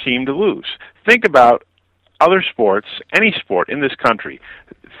for their team to lose. Think about other sports, any sport in this country.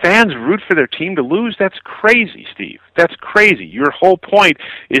 Fans root for their team to lose? That's crazy, Steve. That's crazy. Your whole point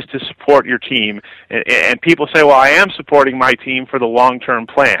is to support your team. And people say, well, I am supporting my team for the long-term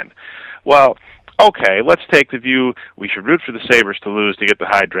plan. Well, okay, let's take the view we should root for the Sabres to lose to get the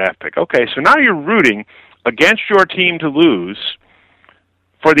high draft pick. Okay, so now you're rooting against your team to lose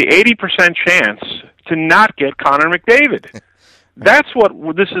for the 80% chance to not get Connor McDavid. That's what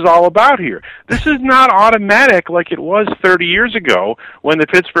this is all about here. This is not automatic like it was 30 years ago when the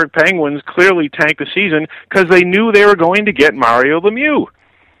Pittsburgh Penguins clearly tanked the season because they knew they were going to get Mario Lemieux.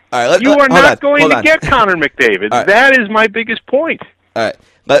 All right, you are not going to get Connor McDavid. Right. That is my biggest point. All right.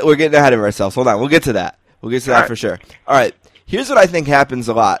 But we're getting ahead of ourselves. Hold on. We'll get to that. We'll get to that for sure. All right. Here's what I think happens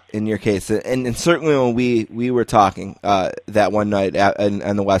a lot in your case, and certainly when we were talking that one night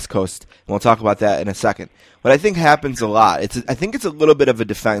on the West Coast, and we'll talk about that in a second. What I think happens a lot, I think it's a little bit of a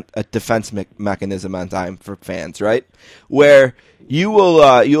defense mechanism on time for fans, right? Where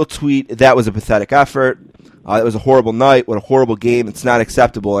you'll tweet, that was a pathetic effort, it was a horrible night, what a horrible game, it's not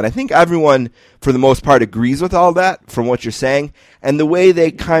acceptable. And I think everyone, for the most part, agrees with all that from what you're saying. And the way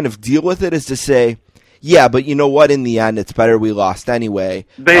they kind of deal with it is to say, yeah, but you know what, in the end, it's better we lost anyway.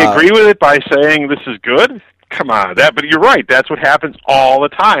 They agree with it by saying this is good? Come on, but you're right. That's what happens all the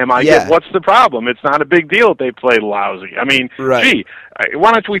time. I get, what's the problem? It's not a big deal if they play lousy. I mean, gee,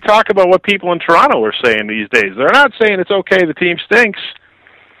 why don't we talk about what people in Toronto are saying these days? They're not saying it's okay, the team stinks.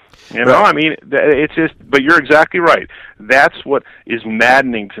 You know, I mean, it's just, but you're exactly right. That's what is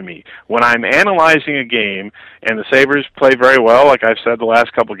maddening to me. When I'm analyzing a game and the Sabres play very well, like I've said the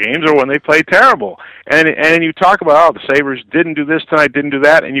last couple of games, or when they play terrible. And you talk about, the Sabres didn't do this tonight, didn't do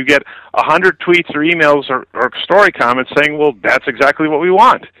that, and you get 100 tweets or emails or story comments saying, well, that's exactly what we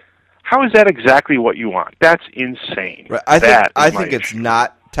want. How is that exactly what you want? That's insane. Right. I think it's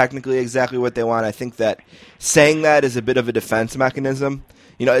not technically exactly what they want. I think that saying that is a bit of a defense mechanism.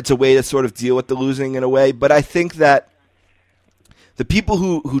 You know, it's a way to sort of deal with the losing in a way. But I think that the people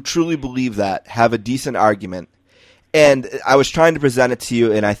who truly believe that have a decent argument. And I was trying to present it to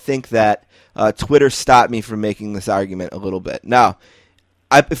you, and I think that Twitter stopped me from making this argument a little bit. Now,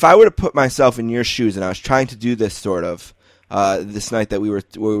 if I were to put myself in your shoes, and I was trying to do this sort of this night that we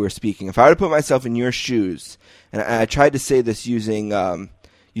were speaking, if I were to put myself in your shoes, and I tried to say this using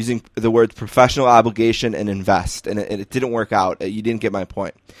the words professional obligation and invest, and it didn't work out. You didn't get my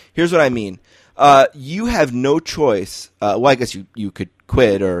point. Here's what I mean. You have no choice. Well, I guess you could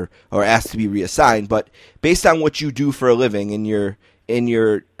quit or ask to be reassigned, but based on what you do for a living, in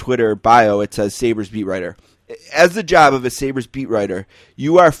your Twitter bio, it says Sabres beat writer. As the job of a Sabres beat writer,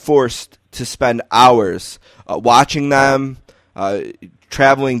 you are forced to spend hours watching them,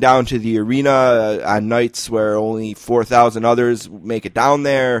 traveling down to the arena on nights where only 4,000 others make it down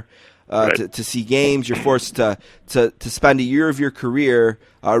there to see games. You're forced to spend a year of your career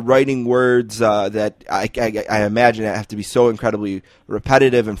writing words that I imagine have to be so incredibly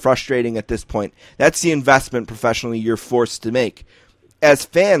repetitive and frustrating at this point. That's the investment professionally you're forced to make. As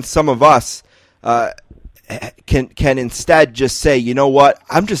fans, some of us can instead just say, you know what,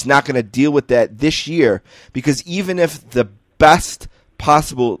 I'm just not going to deal with that this year, because even if the best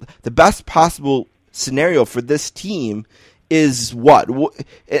possible scenario for this team is what?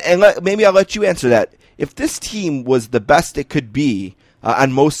 And maybe I'll let you answer that. If this team was the best it could be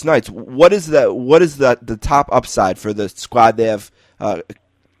on most nights, what is the top upside for the squad they have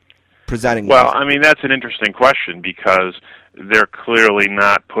presenting? Well, I mean, that's an interesting question because they're clearly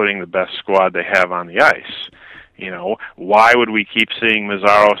not putting the best squad they have on the ice. Why would we keep seeing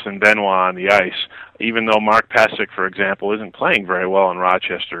Mazzaros and Benoit on the ice, even though Mark Pysyk, for example, isn't playing very well in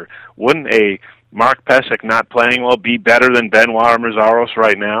Rochester? Wouldn't a Mark Pysyk not playing well be better than Benoit or Mazzaros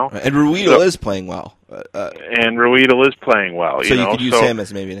right now? And Ruedel is playing well. And Ruedel is playing well. So you could use him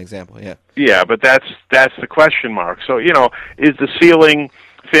as maybe an example, yeah. Yeah, but that's the question mark. So, is the ceiling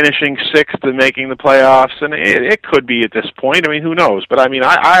finishing sixth and making the playoffs? And it could be at this point. I mean, who knows? But, I mean,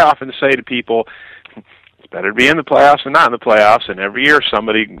 I often say to people, it's better to be in the playoffs than not in the playoffs, and every year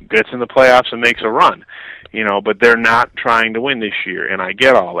somebody gets in the playoffs and makes a run. But they're not trying to win this year, and I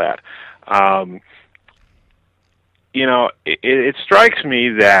get all that. It strikes me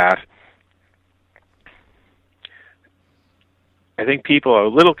that I think people are a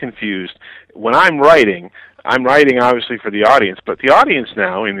little confused. When I'm writing obviously for the audience, but the audience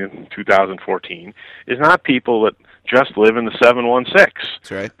now in 2014 is not people that just live in the 716.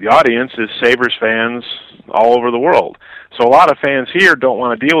 That's right. The audience is Sabres fans all over the world. So a lot of fans here don't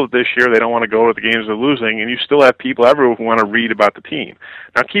want to deal with this year. They don't want to go to the games they're losing, and you still have people everywhere who want to read about the team.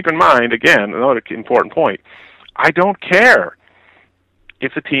 Now keep in mind, again, another important point, I don't care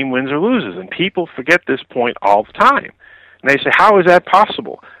if the team wins or loses, and people forget this point all the time. And they say, how is that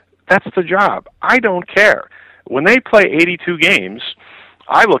possible? That's the job. I don't care. When they play 82 games,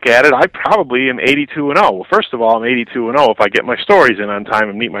 I look at it, I probably am 82-0. Well, first of all, I'm 82-0 if I get my stories in on time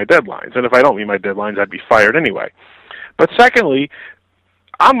and meet my deadlines. And if I don't meet my deadlines, I'd be fired anyway. But secondly,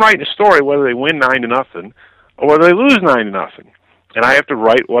 I'm writing a story whether they win 9-0 or whether they lose 9-0. And I have to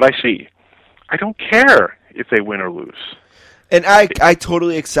write what I see. I don't care if they win or lose. And I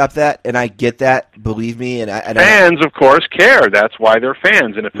totally accept that, and I get that, believe me. And fans, of course, care. That's why they're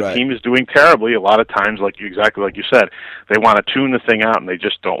fans. And if the Right. team is doing terribly, a lot of times, exactly like you said, they want to tune the thing out, and they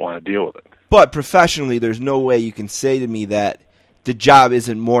just don't want to deal with it. But professionally, there's no way you can say to me that the job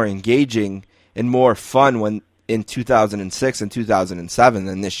isn't more engaging and more fun when in 2006 and 2007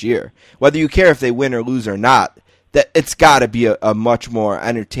 than this year. Whether you care if they win or lose or not, that it's got to be a much more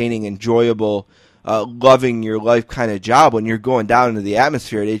entertaining, enjoyable, loving your life kind of job when you're going down into the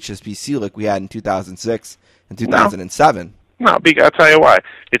atmosphere at HSBC like we had in 2006 and 2007. No, I'll tell you why.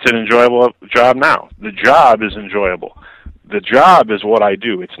 It's an enjoyable job now. The job is enjoyable. The job is what I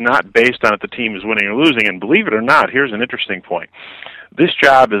do. It's not based on if the team is winning or losing. And believe it or not, here's an interesting point. This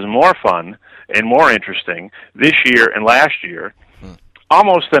job is more fun and more interesting this year and last year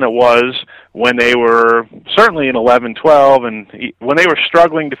almost than it was when they were certainly in 11-12 and when they were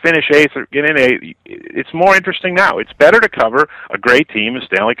struggling to finish eighth or get in eighth. It's more interesting now. It's better to cover a great team, a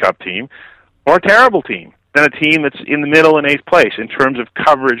Stanley Cup team, or a terrible team than a team that's in the middle in eighth place in terms of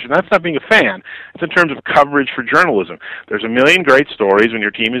coverage. And that's not being a fan. It's in terms of coverage for journalism. There's a million great stories when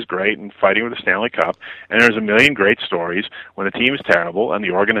your team is great and fighting with the Stanley Cup, and there's a million great stories when the team is terrible and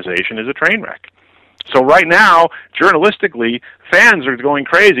the organization is a train wreck. So right now, journalistically, fans are going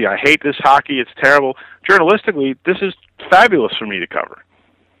crazy. I hate this hockey. It's terrible. Journalistically, this is fabulous for me to cover.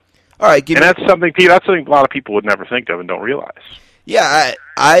 All right, that's something a lot of people would never think of and don't realize. Yeah,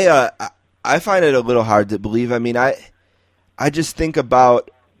 I find it a little hard to believe. I mean, I just think about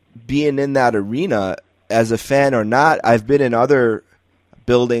being in that arena as a fan or not. I've been in other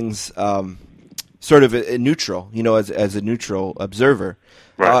buildings, sort of a neutral, as a neutral observer,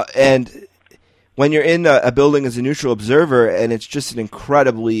 right. And when you're in a building as a neutral observer and it's just an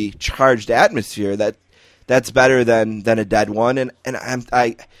incredibly charged atmosphere, that's better than a dead one. And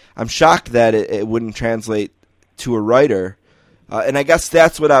I'm shocked that it wouldn't translate to a writer. And I guess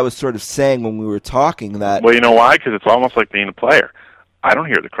that's what I was sort of saying when we were talking. That well, you know why? Because it's almost like being a player. I don't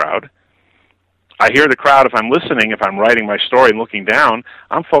hear the crowd. I hear the crowd if I'm listening, if I'm writing my story and looking down.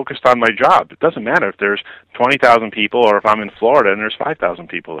 I'm focused on my job. It doesn't matter if there's 20,000 people or if I'm in Florida and there's 5,000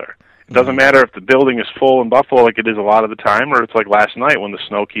 people there. It doesn't matter if the building is full in Buffalo like it is a lot of the time or it's like last night when the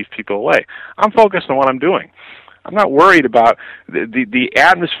snow keeps people away. I'm focused on what I'm doing. I'm not worried about the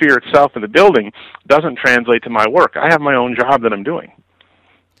atmosphere itself in the building doesn't translate to my work. I have my own job that I'm doing.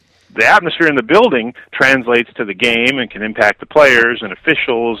 The atmosphere in the building translates to the game and can impact the players and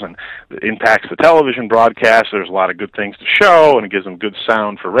officials and it impacts the television broadcast. There's a lot of good things to show and it gives them good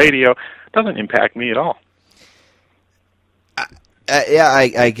sound for radio. It doesn't impact me at all.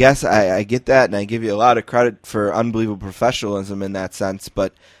 I guess I get that, and I give you a lot of credit for unbelievable professionalism in that sense.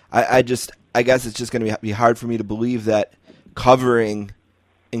 But I guess it's just going to be hard for me to believe that covering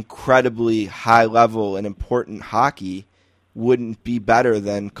incredibly high level and important hockey wouldn't be better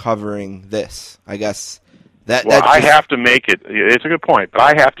than covering this. I guess that. Well, I have to make it. It's a good point, but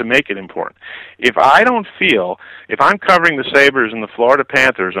I have to make it important. If I'm covering the Sabres and the Florida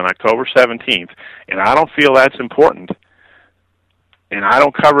Panthers on October 17th, and I don't feel that's important, and I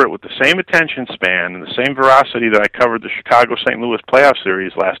don't cover it with the same attention span and the same veracity that I covered the Chicago-St. Louis playoff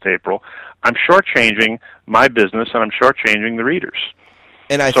series last April, I'm shortchanging my business and I'm shortchanging the readers.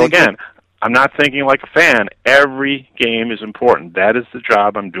 And I'm not thinking like a fan. Every game is important. That is the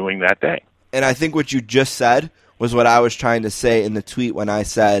job I'm doing that day. And I think what you just said was what I was trying to say in the tweet when I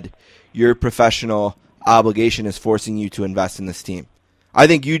said your professional obligation is forcing you to invest in this team. I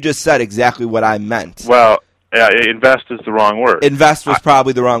think you just said exactly what I meant. Well, invest is the wrong word. Invest was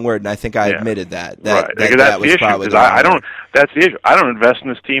probably the wrong word, and I think I admitted that. Right. That's the issue. That's the issue. I don't invest in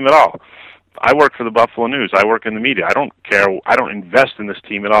this team at all. I work for the Buffalo News. I work in the media. I don't care. I don't invest in this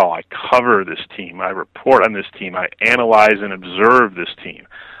team at all. I cover this team. I report on this team. I analyze and observe this team.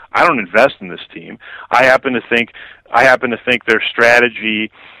 I don't invest in this team. I happen to think their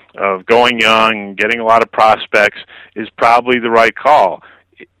strategy of going young and getting a lot of prospects is probably the right call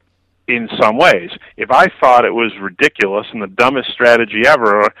in some ways. If I thought it was ridiculous and the dumbest strategy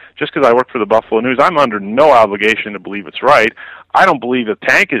ever, just because I work for the Buffalo News, I'm under no obligation to believe it's right. I don't believe the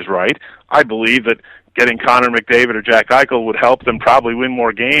tank is right. I believe that getting Connor McDavid or Jack Eichel would help them probably win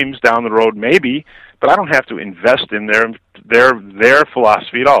more games down the road, maybe, but I don't have to invest in their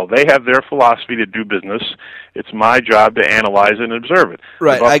philosophy at all. They have their philosophy to do business. It's my job to analyze it and observe it.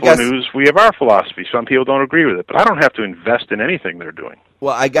 Right. The Buffalo News, we have our philosophy. Some people don't agree with it, but I don't have to invest in anything they're doing.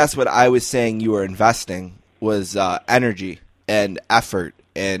 Well, I guess what I was saying you were investing was energy and effort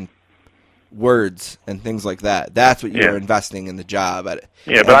and words and things like that. That's what you were investing in the job.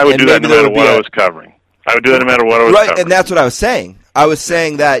 Yeah, but I would do that no matter what I was covering. I would do that no matter what I was covering. Right, and that's what I was saying. I was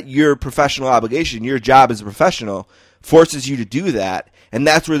saying that your professional obligation, your job as a professional, forces you to do that, and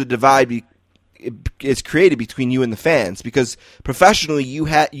that's where the divide is created between you and the fans. Because professionally,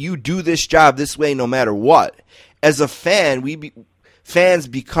 you do this job this way no matter what. As a fan, fans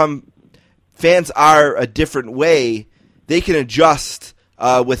are a different way. They can adjust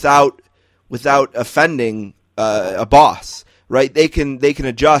without offending a boss, right? They can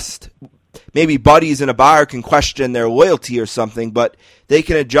adjust. Maybe buddies in a bar can question their loyalty or something, but they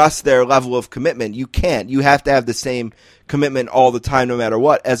can adjust their level of commitment. You can't. You have to have the same commitment all the time, no matter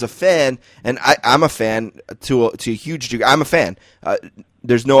what. As a fan, and I'm a fan to a huge degree. I'm a fan.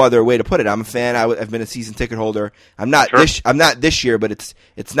 There's no other way to put it. I'm a fan. I've been a season ticket holder. I'm not this year, but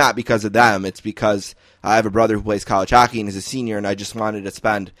it's not because of them. It's because I have a brother who plays college hockey and is a senior, and I just wanted to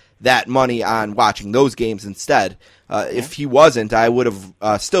spend that money on watching those games instead. If he wasn't, I would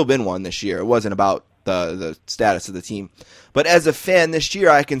have still been one this year. It wasn't about the status of the team. But as a fan this year,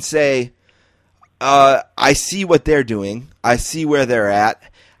 I can say I see what they're doing. I see where they're at.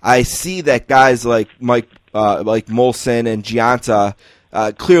 I see that guys like Mike, like Molson and Gianta,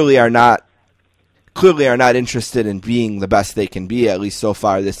 clearly are not interested in being the best they can be, at least so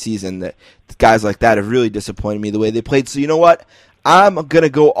far this season. That guys like that have really disappointed me the way they played. So you know what? I'm going to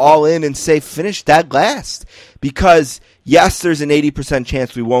go all in and say finish that last. Because, yes, there's an 80%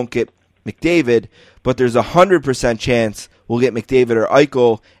 chance we won't get McDavid, but there's a 100% chance we'll get McDavid or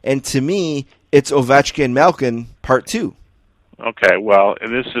Eichel. And to me, it's Ovechkin, Malkin, part 2. Okay, well,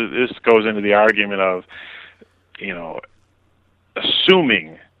 this goes into the argument of,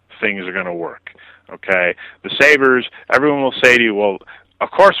 assuming things are going to work. Okay, the Sabres, everyone will say to you, well, of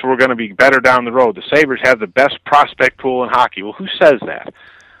course we're going to be better down the road. The Sabres have the best prospect pool in hockey. Well, who says that?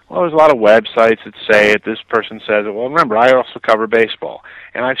 Well, there's a lot of websites that say it. This person says it. Well, remember, I also cover baseball,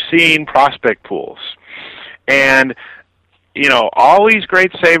 and I've seen prospect pools. And, all these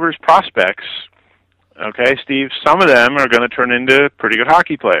great Sabres prospects, okay, Steve, some of them are going to turn into pretty good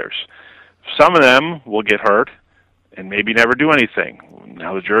hockey players. Some of them will get hurt and maybe never do anything.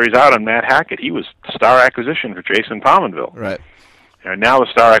 Now the jury's out on Matt Hackett. He was star acquisition for Jason Pominville. Right. And now the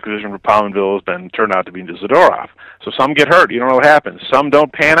star acquisition for Pominville has been turned out to be Zadorov. So some get hurt. You don't know what happens. Some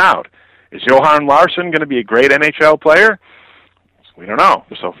don't pan out. Is Johan Larsson going to be a great NHL player? We don't know.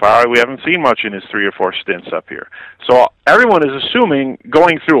 So far, we haven't seen much in his 3 or 4 stints up here. So everyone is assuming,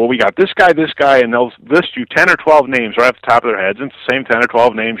 going through, well, we got this guy, and they'll list you 10 or 12 names right off the top of their heads. And it's the same 10 or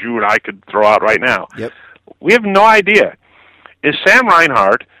 12 names you and I could throw out right now. Yep. We have no idea. Is Sam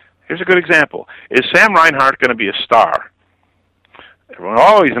Reinhart, here's a good example, is Sam Reinhart going to be a star?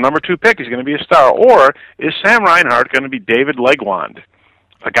 Everyone, he's the number 2 pick, he's going to be a star. Or is Sam Reinhart going to be David Legwand,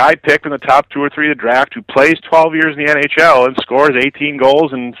 a guy picked in the top 2 or 3 of the draft who plays 12 years in the NHL and scores 18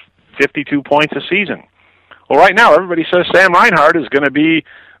 goals and 52 points a season? Well, right now, everybody says Sam Reinhart is going to be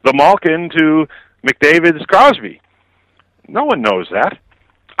the Malkin to McDavid's Crosby. No one knows that.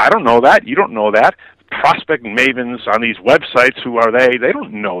 I don't know that. You don't know that. Prospect mavens on these websites, who are they? They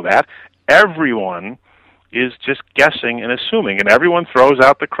don't know that. Everyone is just guessing and assuming, and everyone throws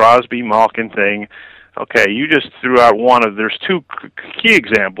out the Crosby-Malkin thing. Okay, you just threw out one of, there's two key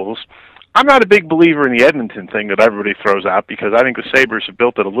examples. I'm not a big believer in the Edmonton thing that everybody throws out, because I think the Sabres have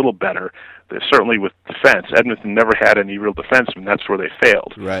built it a little better, certainly with defense. Edmonton never had any real defensemen. That's where they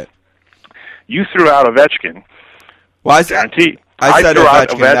failed. Right. You threw out Ovechkin. Well, I threw said out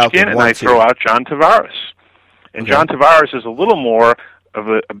Ovechkin, and I throw out John Tavares. And Okay. John Tavares is a little more of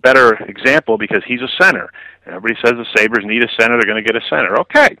a better example because he's a center. And everybody says the Sabres need a center, they're going to get a center.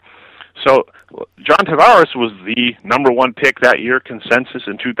 Okay. So John Tavares was the number one pick that year, consensus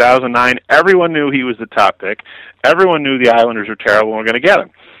in 2009. Everyone knew he was the top pick. Everyone knew the Islanders were terrible and were going to get him.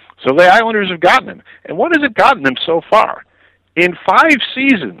 So the Islanders have gotten him. And what has it gotten them so far? In 5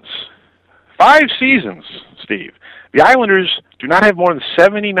 seasons, Steve, the Islanders do not have more than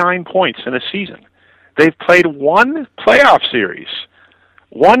 79 points in a season. They've played one playoff series,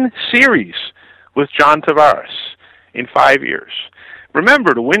 with John Tavares in 5 years.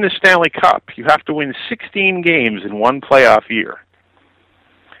 Remember, to win the Stanley Cup, you have to win 16 games in one playoff year.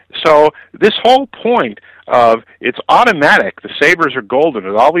 So this whole point of it's automatic, the Sabres are golden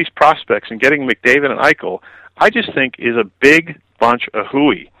with all these prospects and getting McDavid and Eichel, I just think is a big bunch of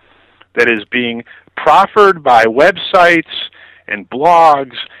hooey that is being proffered by websites and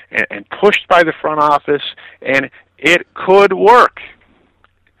blogs and pushed by the front office, and it could work.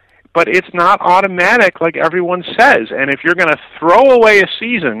 But it's not automatic like everyone says. And if you're going to throw away a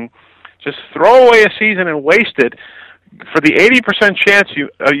season, just throw away a season and waste it for the 80% chance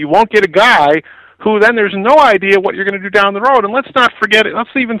you won't get a guy who then there's no idea what you're going to do down the road. And let's not forget it. Let's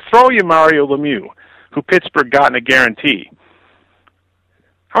even throw you Mario Lemieux, who Pittsburgh got in a guarantee.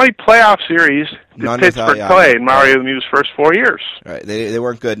 How many playoff series did Pittsburgh play in Mario Lemieux's first 4 years? Right. They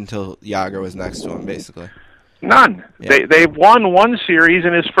weren't good until Jágr was next to him, basically. None. Yeah. They've won one series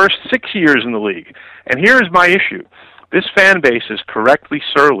in his first 6 years in the league. And here's my issue. This fan base is correctly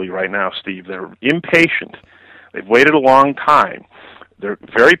surly right now, Steve. They're impatient. They've waited a long time. They're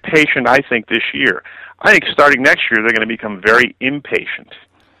very patient, I think, this year. I think starting next year, they're going to become very impatient.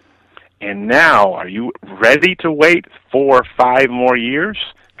 And now, are you ready to wait 4 or 5 more years?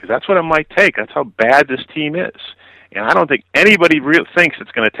 Because that's what it might take. That's how bad this team is. And I don't think anybody thinks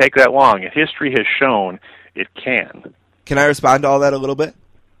it's going to take that long. And history has shown it can. Can I respond to all that a little bit?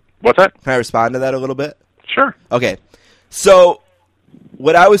 What's that? Can I respond to that a little bit? Sure. Okay. So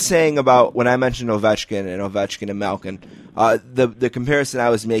what I was saying about when I mentioned Ovechkin and Malkin, the comparison I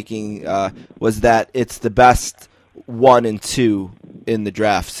was making was that it's the best 1 and 2 in the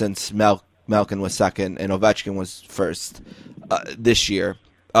draft since Malkin was second and Ovechkin was first this year.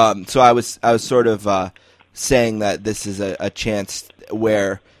 So I was sort of saying that this is a chance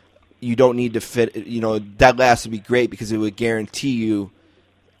where you don't need to fit, that last would be great because it would guarantee you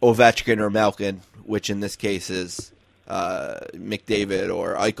Ovechkin or Malkin, which in this case is McDavid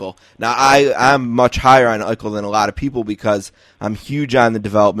or Eichel. Now, I'm much higher on Eichel than a lot of people because I'm huge on the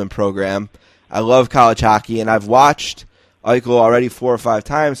development program. I love college hockey, and I've watched Eichel already 4 or 5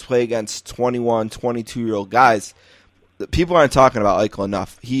 times play against 21, 22-year-old guys. People aren't talking about Eichel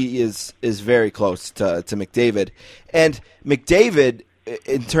enough. He is very close to McDavid. And McDavid,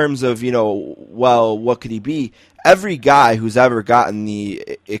 in terms of, what could he be? Every guy who's ever gotten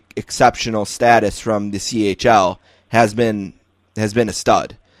the exceptional status from the CHL has been a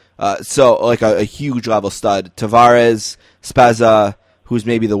stud. So like a huge level stud. Tavares, Spezza, who's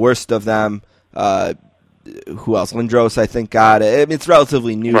maybe the worst of them. Who else? Lindros, I think, got it. I mean, it's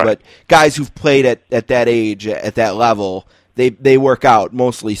relatively new, right. But guys who've played at that age, at that level, they work out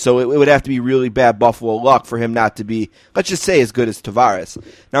mostly. So it would have to be really bad Buffalo luck for him not to be, let's just say, as good as Tavares.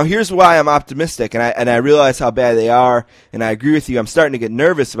 Now, here's why I'm optimistic, and I realize how bad they are, and I agree with you. I'm starting to get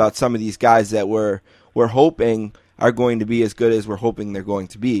nervous about some of these guys that we're hoping are going to be as good as we're hoping they're going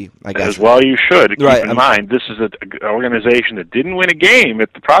to be, I guess. As well you should. Keep Right, in mind, this is an organization that didn't win a game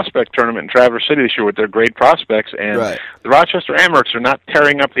at the prospect tournament in Traverse City this year with their great prospects, and Right. the Rochester Amherst are not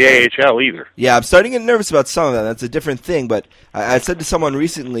tearing up the AHL either. Yeah, I'm starting to get nervous about some of them. That's a different thing, but I said to someone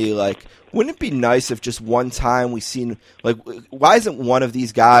recently, like, wouldn't it be nice if just one time we seen, like, why isn't one of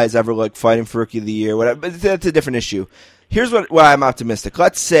these guys ever, like, fighting for Rookie of the Year? Whatever. But that's a different issue. Here's why I'm optimistic.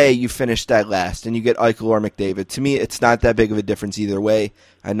 Let's say you finish that last and you get Eichel or McDavid. To me, it's not that big of a difference either way.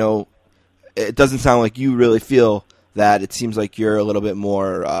 I know it doesn't sound like you really feel that. It seems like you're a little bit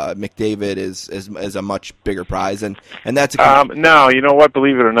more McDavid is a much bigger prize, and that's no, you know what?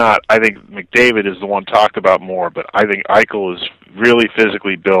 Believe it or not, I think McDavid is the one talked about more, but I think Eichel is really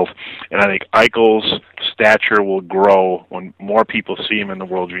physically built, and I think Eichel's stature will grow when more people see him in the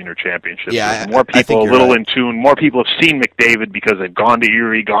World Junior Championships. Yeah, more I think people you're a little right. in tune. More people have seen McDavid because they've gone to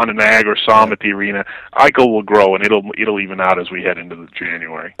Erie, gone to Niagara, saw him at the arena. Eichel will grow, and it'll even out as we head into the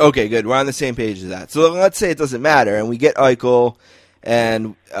January. Okay, good. We're on the same page as that. So let's say it doesn't matter, and we get Eichel,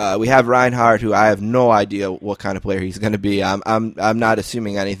 and we have Reinhardt, who I have no idea what kind of player he's going to be. I'm not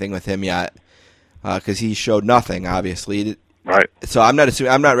assuming anything with him yet because he showed nothing, obviously. Right. So I'm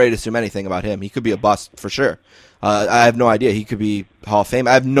not ready to assume anything about him. He could be a bust for sure. I have no idea. He could be Hall of Fame.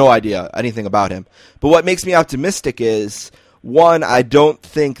 I have no idea anything about him. But what makes me optimistic is, one, I don't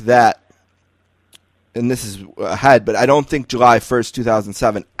think that, and this is ahead, but I don't think July 1st,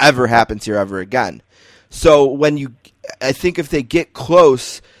 2007 ever happens here ever again. So I think if they get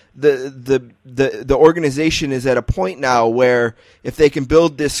close, the organization is at a point now where if they can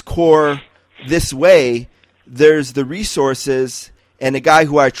build this core this way, there's the resources and a guy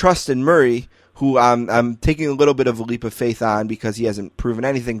who I trust in Murray, who I'm taking a little bit of a leap of faith on because he hasn't proven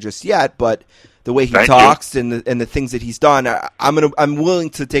anything just yet, but the way he talks and the things that he's done, I'm willing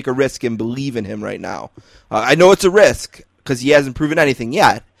to take a risk and believe in him right now. I know it's a risk because he hasn't proven anything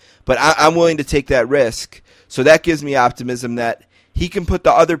yet, but I'm willing to take that risk. So that gives me optimism that he can put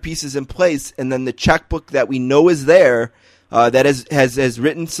the other pieces in place, and then the checkbook that we know is there, that has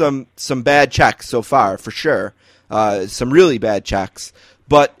written some bad checks so far, for sure, some really bad checks.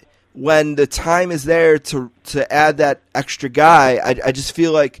 But when the time is there to add that extra guy, I just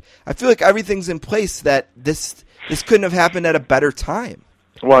feel like everything's in place that this couldn't have happened at a better time.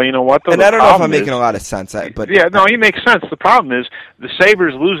 Well, you know what, though? And I don't know if I'm making a lot of sense. You make sense. The problem is the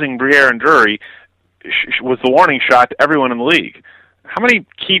Sabres losing Briere and Drury was the warning shot to everyone in the league. How many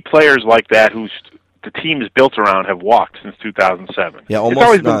key players like that who the team is built around have walked since 2007? Yeah, almost it's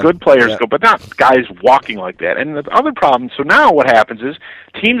always none. been good players go, but not guys walking like that. And the other problem, so now what happens is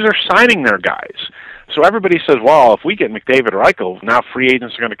teams are signing their guys. So everybody says, well, if we get McDavid or Eichel, now free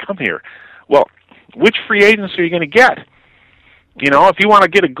agents are going to come here. Well, which free agents are you going to get? You know, if you want to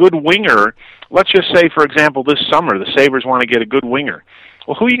get a good winger, let's just say, for example, this summer the Sabres want to get a good winger.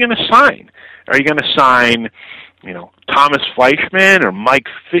 Well, who are you going to sign? Are you going to sign, Thomas Fleischman or Mike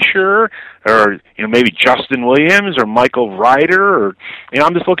Fisher or, maybe Justin Williams or Michael Ryder or,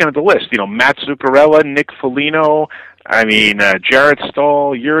 I'm just looking at the list. Matt Zuccarella, Nick Foligno, Jarrett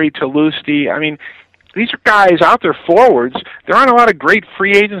Stoll, Yuri Talusti. These are guys out there forwards. There aren't a lot of great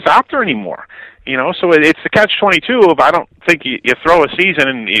free agents out there anymore. So it's the catch-22 of I don't think you throw a season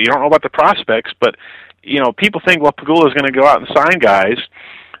and you don't know about the prospects, but, people think, well, Pagula's going to go out and sign guys.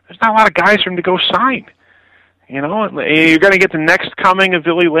 There's not a lot of guys for him to go sign. You're going to get the next coming of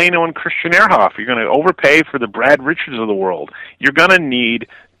Ville Leno and Christian Ehrhoff. You're going to overpay for the Brad Richards of the world. You're going to need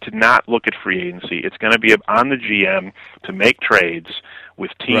to not look at free agency. It's going to be on the GM to make trades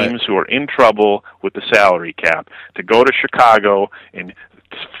with teams who are in trouble with the salary cap, to go to Chicago and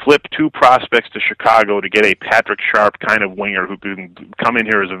flip two prospects to Chicago to get a Patrick Sharp kind of winger who can come in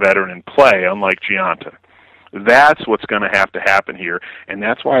here as a veteran and play, unlike Giunta. That's what's going to happen here, and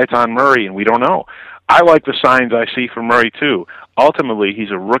that's why it's on Murray, and we don't know. I like the signs I see from Murray too. Ultimately,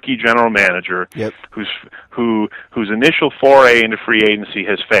 he's a rookie general manager whose initial foray into free agency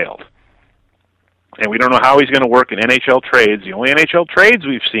has failed. And we don't know how he's going to work in NHL trades. The only NHL trades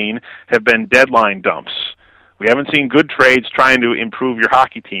we've seen have been deadline dumps. We haven't seen good trades trying to improve your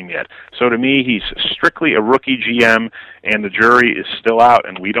hockey team yet. So to me, he's strictly a rookie GM, and the jury is still out,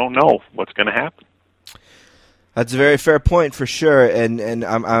 and we don't know what's going to happen. That's a very fair point for sure, and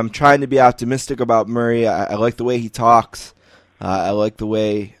I'm trying to be optimistic about Murray. I like the way he talks. I like the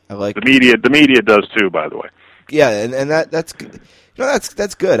media. The media does too, by the way. Yeah, and that's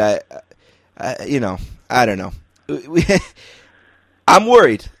that's good. I don't know. I'm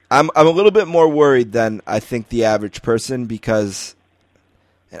worried. I'm a little bit more worried than I think the average person because,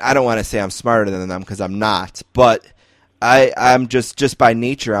 and I don't want to say I'm smarter than them because I'm not, but I'm just by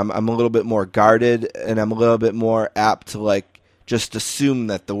nature, I'm a little bit more guarded, and I'm a little bit more apt to just assume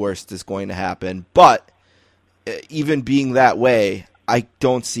that the worst is going to happen. But even being that way, I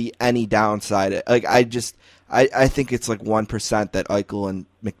don't see any downside. I think it's 1% that Eichel and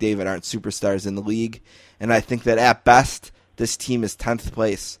McDavid aren't superstars in the league, and I think that at best this team is 10th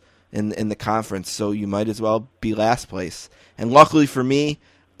place in the conference, so you might as well be last place. And luckily for me,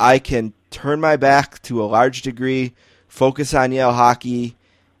 I can turn my back to a large degree, focus on Yale hockey,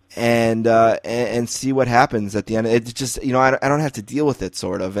 and see what happens at the end. It's just I don't have to deal with it,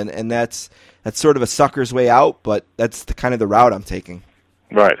 sort of, and that's sort of a sucker's way out, but that's the kind of the route I'm taking.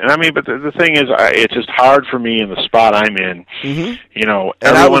 Right, and I mean, but the thing is, it's just hard for me in the spot I'm in. Mm-hmm. You know,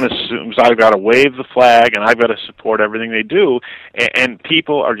 And everyone assumes I've got to wave the flag and I've got to support everything they do, and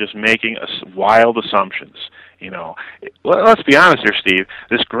people are just making wild assumptions. You know, let's be honest here, Steve.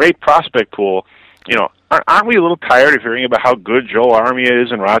 This great prospect pool. You know, aren't we a little tired of hearing about how good Joe Armia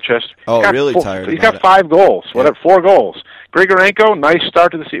is in Rochester? Oh, really tired. He's got 5 goals. Yeah. 4 goals. Grigorenko, nice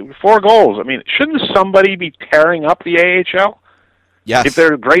start to the season. 4 goals. I mean, shouldn't somebody be tearing up the AHL? Yes. If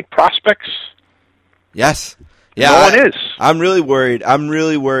they're great prospects? Yes. Yeah, no one is. I'm really worried. I'm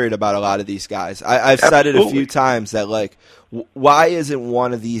really worried about a lot of these guys. I've said it a few times that, like, why isn't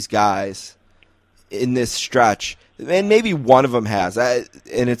one of these guys in this stretch, and maybe one of them has,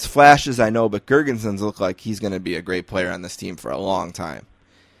 and it's flashes, I know, but Girgensons look like he's going to be a great player on this team for a long time.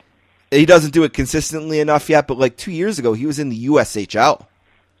 He doesn't do it consistently enough yet, but like 2 years ago, he was in the USHL.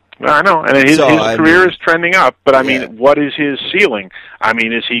 I know, and his career is trending up, but I mean, what is his ceiling? I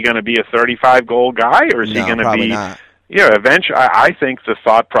mean, is he going to be a 35-goal guy, or is he going to be... Not. Yeah, eventually, I think the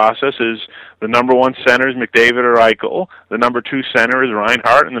thought process is the number 1 center is McDavid or Eichel, the number 2 center is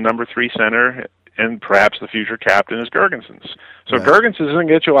Reinhart, and the number 3 center, and perhaps the future captain, is Girgensons. So right. Girgensons isn't going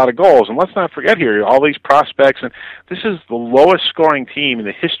to get you a lot of goals, and let's not forget here, all these prospects, and this is the lowest scoring team in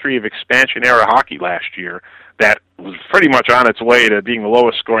the history of expansion-era hockey last year, that was pretty much on its way to being the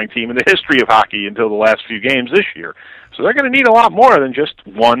lowest scoring team in the history of hockey until the last few games this year. So they're going to need a lot more than just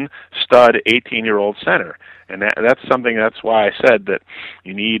one stud 18-year-old center. And that's why I said that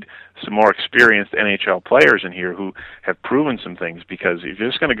you need some more experienced NHL players in here who have proven some things, because if you're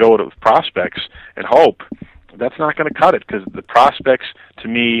just going to go with prospects and hope, that's not going to cut it, because the prospects, to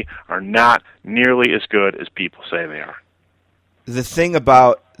me, are not nearly as good as people say they are. The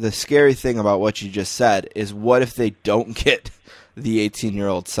scary thing about what you just said is, what if they don't get the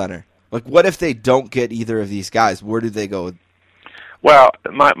 18-year-old center? Like, what if they don't get either of these guys? Where do they go? Well,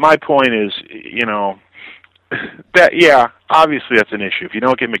 my point is, you know, that obviously that's an issue. If you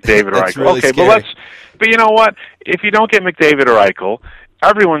don't get McDavid or Eichel, really okay, scary. But you know what? If you don't get McDavid or Eichel,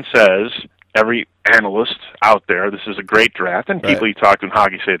 everyone says, every analyst out there, this is a great draft, and people you talk to in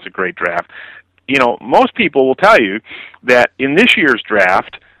hockey say it's a great draft. You know, most people will tell you that in this year's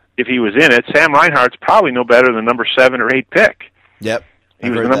draft, if he was in it, Sam Reinhart's probably no better than number 7 or 8 pick. Yep. He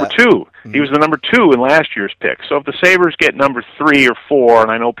was the number 2. Mm-hmm. He was the number 2 in last year's pick. So if the Sabres get number 3 or 4,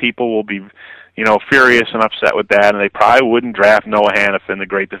 and I know people will be, you know, furious and upset with that, and they probably wouldn't draft Noah Hannafin, the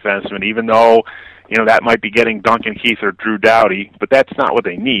great defenseman, even though, you know, that might be getting Duncan Keith or Drew Doughty, but that's not what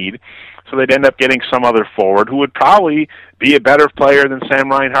they need. So they'd end up getting some other forward who would probably be a better player than Sam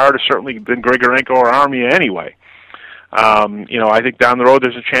Reinhart, or certainly than Grigorenko or Armia anyway. You know, I think down the road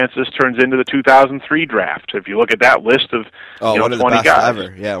there's a chance this turns into the 2003 draft. If you look at that list of 20 guys.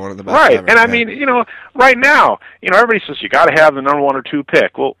 Ever. Yeah, one of the best right. ever. And I mean, you know, right now, you know, everybody says you got to have the number 1 or 2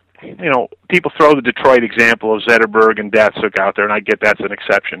 pick. Well, you know, people throw the Detroit example of Zetterberg and Datsuk out there, and I get that's an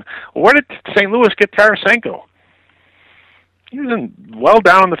exception. Well, where did St. Louis get Tarasenko? He was well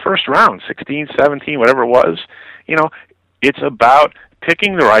down in the first round, 16, 17, whatever it was. You know, it's about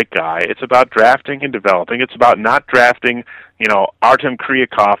picking the right guy. It's about drafting and developing. It's about not drafting, you know, Artem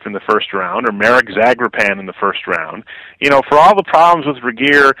Kryakov in the first round or Marek Zagrapan in the first round. You know, for all the problems with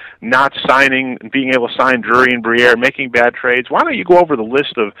Regeer not signing, being able to sign Drury and Briere, making bad trades, why don't you go over the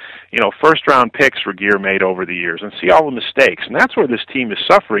list of, you know, first-round picks Regeer made over the years and see all the mistakes? And that's where this team is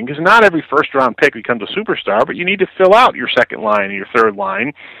suffering, because not every first-round pick becomes a superstar, but you need to fill out your second line and your third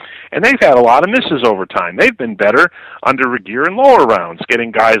line. And they've had a lot of misses over time. They've been better under Regeer in lower rounds,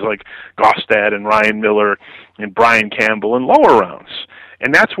 getting guys like Gostad and Ryan Miller and Brian Campbell in lower rounds.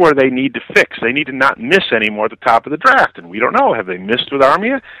 And that's where they need to fix. They need to not miss anymore at the top of the draft. And we don't know. Have they missed with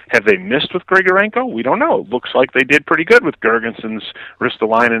Armia? Have they missed with Grigorenko? We don't know. It looks like they did pretty good with Girgensons,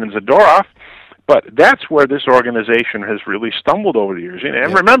 Ristolainen, and Zadorov. But that's where this organization has really stumbled over the years.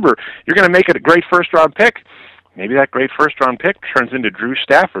 And remember, you're going to make it a great first-round pick. Maybe that great first-round pick turns into Drew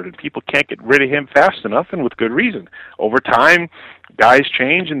Stafford, and people can't get rid of him fast enough, and with good reason. Over time, guys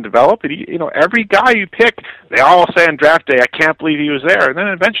change and develop. And you know, every guy you pick, they all say on draft day, "I can't believe he was there." And then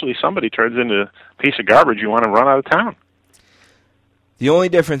eventually, somebody turns into a piece of garbage you want to run out of town. The only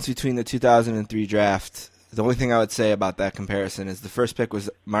difference between the 2003 draft, the only thing I would say about that comparison is the first pick was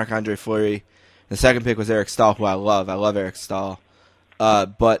Marc-Andre Fleury, the second pick was Eric Stahl, who I love. I love Eric Stahl,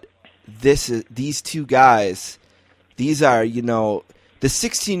 but these two guys. These are, you know, the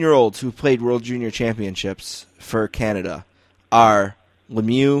 16-year-olds who played World Junior Championships for Canada are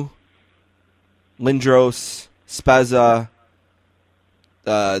Lemieux, Lindros, Spezza,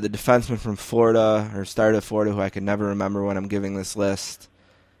 the defenseman from Florida, or started at Florida, who I can never remember when I'm giving this list.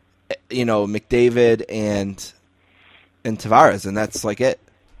 You know, McDavid and and Tavares, and that's like it.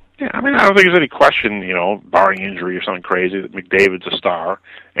 Yeah, I mean, I don't think there's any question, barring injury or something crazy, that McDavid's a star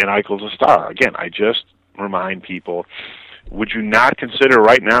and Eichel's a star. Again, I just remind people, would you not consider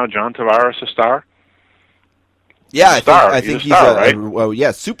right now John Tavares a star? Yeah, I think he's star, a right?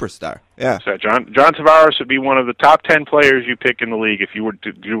 Superstar. Yeah. So John Tavares would be one of the top 10 players you pick in the league if you were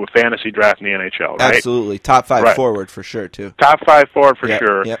to do a fantasy draft in the NHL, right? Absolutely. Top 5 forward for sure, too. Top 5 forward for yep.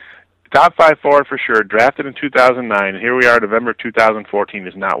 sure. Yep. Top 5 forward for sure. Drafted in 2009, and here we are, November 2014,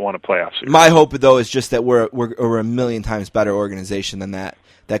 has not won a playoff series. My hope, though, is just that we're a million times better organization than that.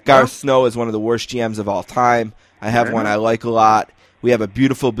 That Garth Snow is one of the worst GMs of all time. I have one I like a lot. We have a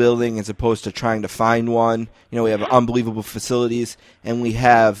beautiful building as opposed to trying to find one. We have unbelievable facilities, and we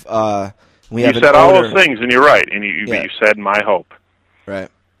have you said all those things, and you're right. And you said my hope. Right.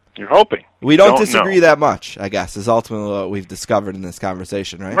 You're hoping. We don't disagree that much, I guess, is ultimately what we've discovered in this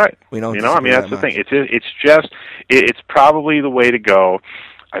conversation, right? Right. We don't. That's the thing. It's probably the way to go.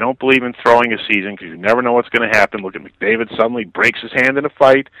 I don't believe in throwing a season because you never know what's going to happen. Look at McDavid suddenly breaks his hand in a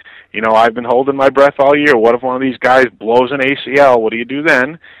fight. I've been holding my breath all year. What if one of these guys blows an ACL? What do you do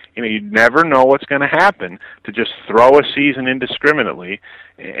then? You never know what's going to happen to just throw a season indiscriminately.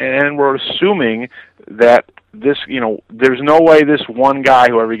 And we're assuming that this, there's no way this one guy,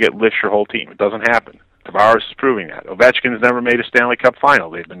 whoever you get, lifts your whole team. It doesn't happen. Tavares is proving that. Ovechkin's never made a Stanley Cup final.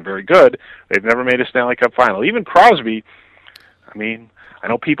 They've been very good. They've never made a Stanley Cup final. Even Crosby, I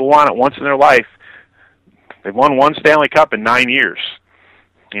know people want it once in their life. They've won one Stanley Cup in 9 years.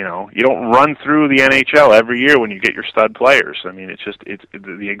 You don't run through the NHL every year when you get your stud players.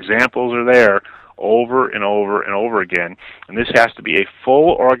 The examples are there over and over and over again, and this has to be a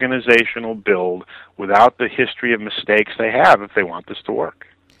full organizational build without the history of mistakes they have if they want this to work.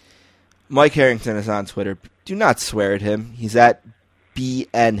 Mike Harrington is on Twitter. Do not swear at him. He's at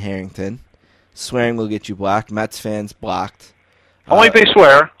BN Harrington. Swearing will get you blocked. Mets fans blocked. Only if they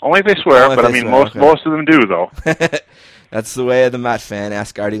swear. Most of them do, though. That's the way of the Met fan.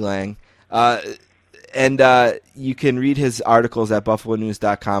 Ask Artie Lang. And you can read his articles at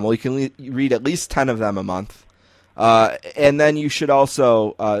buffalonews.com. Well, you can read at least 10 of them a month. And then you should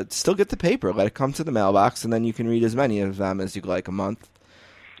also still get the paper. Let it come to the mailbox, and then you can read as many of them as you'd like a month.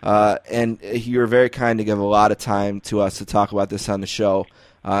 And you were very kind to give a lot of time to us to talk about this on the show.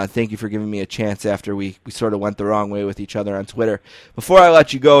 Thank you for giving me a chance after we sort of went the wrong way with each other on Twitter. Before I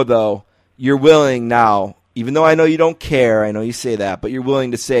let you go, though, you're willing now, even though I know you don't care, I know you say that, but you're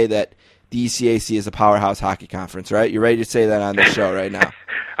willing to say that the ECAC is a powerhouse hockey conference, right? You're ready to say that on the show right now.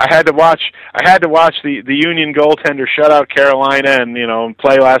 I had to watch the Union goaltender shut out Carolina and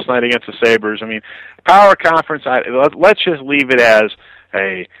play last night against the Sabres. Power conference. Let's just leave it as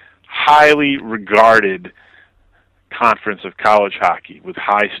a highly regarded conference of college hockey with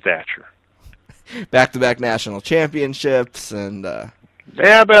high stature. Back-to-back national championships and.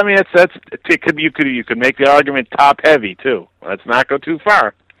 Yeah, but you could make the argument top heavy too. Let's not go too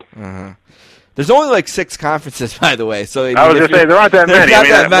far. Uh-huh. There's only like 6 conferences, by the way. So I was going to say there aren't that many. Not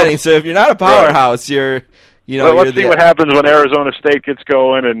that many. So if you're not a powerhouse, right. Let's see what happens when Arizona State gets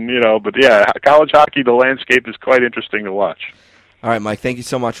going, and But yeah, college hockey, the landscape is quite interesting to watch. All right, Mike. Thank you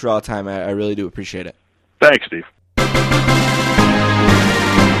so much for all the time. I really do appreciate it. Thanks, Steve.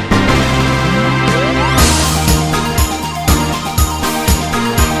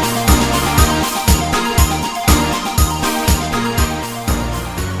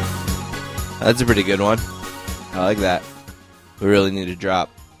 That's a pretty good one. I like that. We really need to drop.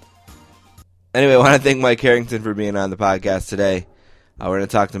 Anyway, I want to thank Mike Harrington for being on the podcast today. We're going to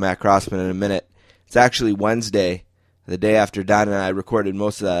talk to Matt Crossman in a minute. It's actually Wednesday, the day after Don and I recorded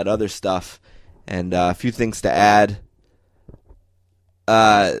most of that other stuff. And a few things to add.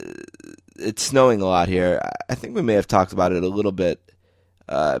 It's snowing a lot here. I think we may have talked about it a little bit.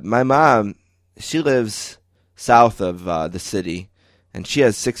 My mom, she lives south of the city, and she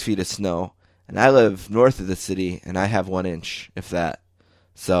has 6 feet of snow. And I live north of the city, and I have 1 inch, if that.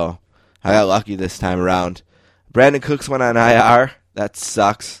 So I got lucky this time around. Brandon Cooks went on IR. That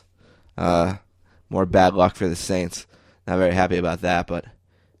sucks. More bad luck for the Saints. Not very happy about that, but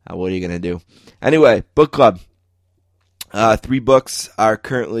what are you going to do? Anyway, book club. 3 books are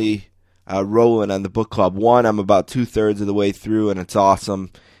currently rolling on the book club. 1, I'm about 2/3 of the way through, and it's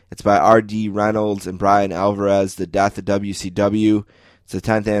awesome. It's by R.D. Reynolds and Brian Alvarez, The Death of WCW. It's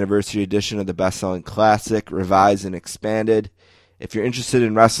the 10th anniversary edition of the best-selling classic, revised and expanded. If you're interested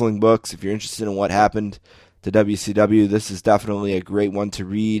in wrestling books, if you're interested in what happened to WCW, this is definitely a great one to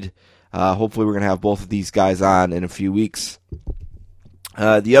read. Hopefully we're going to have both of these guys on in a few weeks.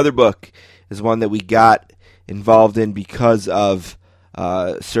 The other book is one that we got involved in because of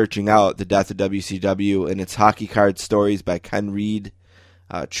searching out The Death of WCW, and it's hockey card stories by Ken Reed,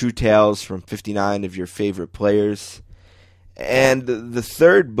 True Tales from 59 of your favorite players. And the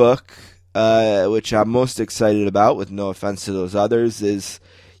third book, which I'm most excited about, with no offense to those others, is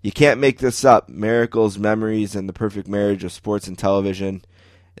You Can't Make This Up, Miracles, Memories, and the Perfect Marriage of Sports and Television.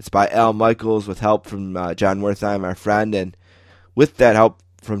 It's by Al Michaels with help from John Wertheim, our friend. And with that help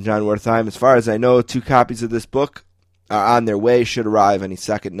from John Wertheim, as far as I know, 2 copies of this book are on their way, should arrive any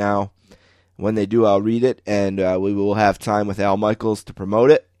second now. When they do, I'll read it, and we will have time with Al Michaels to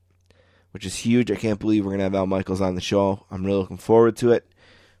promote it, which is huge. I can't believe we're going to have Al Michaels on the show. I'm really looking forward to it.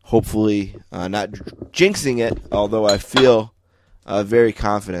 Hopefully not jinxing it, although I feel very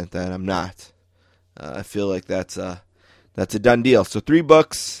confident that I'm not. I feel like that's a done deal. So 3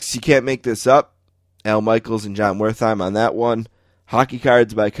 books. You Can't Make This Up. Al Michaels and John Wertheim on that one. Hockey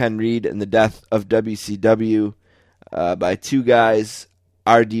Cards by Ken Reed and The Death of WCW by 2 guys,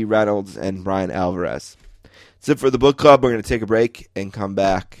 R.D. Reynolds and Brian Alvarez. That's it for the book club. We're going to take a break and come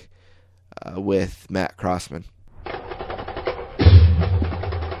back with Matt Crossman.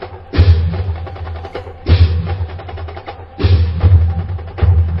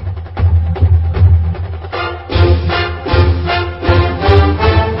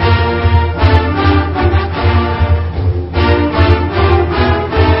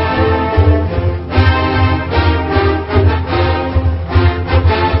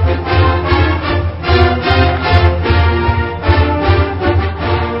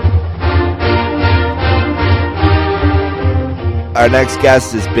 Our next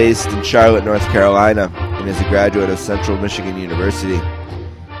guest is based in Charlotte, North Carolina, and is a graduate of Central Michigan University.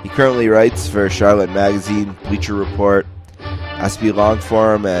 He currently writes for Charlotte Magazine, Bleacher Report, SB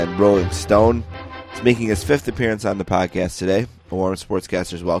Longform, and Rolling Stone. He's making his 5th appearance on the podcast today. A warm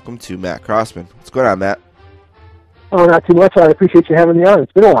sportscaster's welcome to Matt Crossman. What's going on, Matt? Oh, not too much. I appreciate you having me on.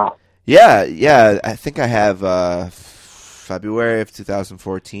 It's been a while. Yeah. I think I have February of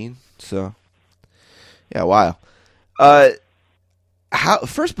 2014. So, yeah, a while.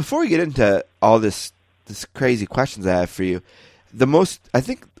 First, before we get into all this crazy questions I have for you, I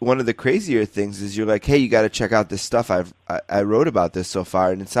think one of the crazier things is you're like, hey, you got to check out this stuff I wrote about this so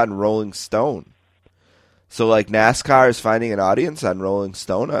far, and it's on Rolling Stone. So, like, NASCAR is finding an audience on Rolling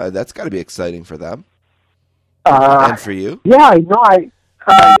Stone. That's got to be exciting for them and for you. Yeah,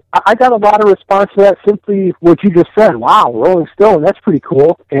 I got a lot of response to that. Simply what you just said. Wow, Rolling Stone, that's pretty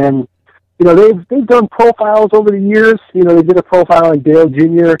cool. And they've done profiles over the years. They did a profile on Dale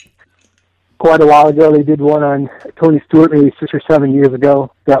Jr. quite a while ago. They did one on Tony Stewart maybe 6 or 7 years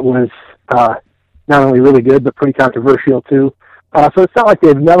ago. That was not only really good, but pretty controversial too. So it's not like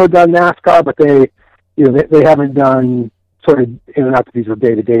they've never done NASCAR, but they haven't done sort of, not that these were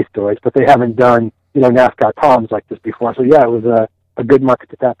day-to-day stories, but they haven't done, NASCAR columns like this before. So yeah, it was a good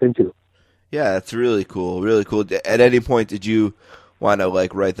market to tap into. Yeah, that's really cool. Really cool. At any point, did you want to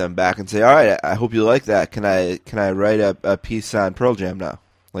write them back and say, all right, I hope you like that. Can I write a piece on Pearl Jam now?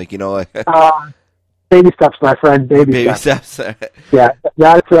 Baby steps, my friend. Baby steps. Yeah,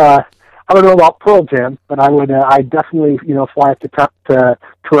 that's I don't know about Pearl Jam, but I definitely fly up to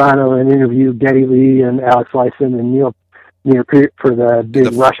Toronto and interview Geddy Lee and Alex Lyson and Neil Peart for the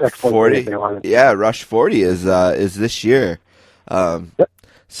big Rush Expo 40. Yeah, Rush 40 is this year. Yep.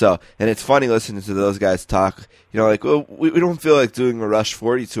 So, and it's funny listening to those guys talk, well, we don't feel like doing a Rush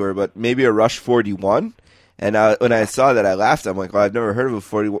 40 tour, but maybe a Rush 41. And when I saw that, I laughed. I'm like, well, I've never heard of a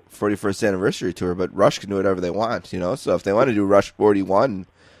 41st anniversary tour, but Rush can do whatever they want, So if they want to do Rush 41,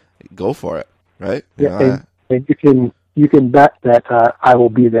 go for it, right? And you can bet that I will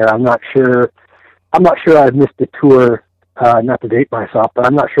be there. I'm not sure I've missed a tour, not to date myself, but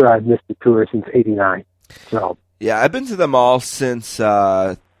I'm not sure I've missed a tour since '89. So. Yeah, I've been to them all since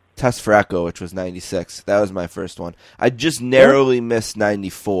Test for Echo, which was 96. That was my first one. I just narrowly missed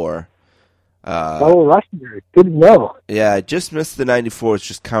 94. Rush, didn't know. Yeah, I just missed the 94. It's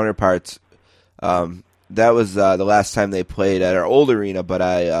just Counterparts. That was the last time they played at our old arena, but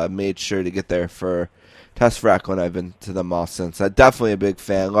I made sure to get there for Test for Echo, and I've been to them all since. I'm definitely a big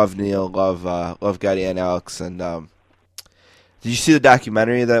fan. Love Neil, love Geddy and Alex. And did you see the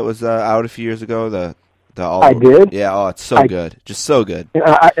documentary that was out a few years ago? I did. Yeah, it's so good. Just so good.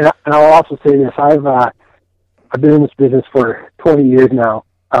 And I'll also say this. I've been in this business for 20 years now.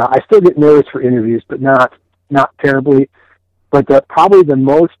 I still get nervous for interviews, but not terribly. But probably the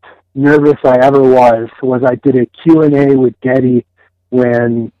most nervous I ever was I did a Q&A with Geddy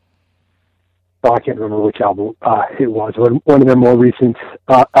when, I can't remember which album it was. When one of their more recent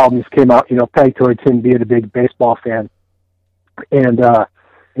albums came out, pegged towards him being a big baseball fan. And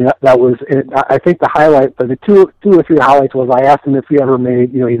Yeah, that was. I think the highlight, but the two or three highlights was I asked him if he ever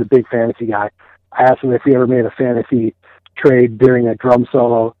made. He's a big fantasy guy. I asked him if he ever made a fantasy trade during a drum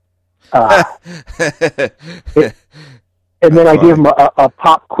solo. And then I gave him a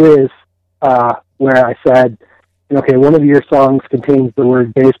pop quiz where I said, okay, one of your songs contains the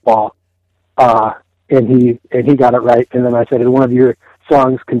word baseball, and he got it right. And then I said, and one of your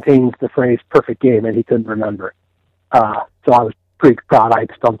songs contains the phrase perfect game, and he couldn't remember. So I was pretty proud I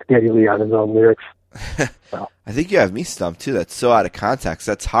stumped Geddy Lee on his own lyrics. So. I think you have me stumped, too. That's so out of context.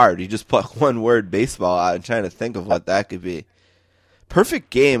 That's hard. You just pluck one word baseball out and trying to think of what that could be. Perfect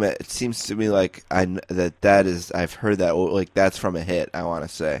game, it seems to me like that is, I've heard that, like that's from a hit, I want to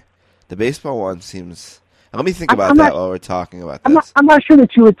say. The baseball one seems... Let me think about that while we're talking about this. I'm not sure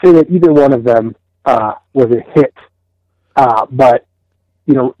that you would say that either one of them was a hit. But,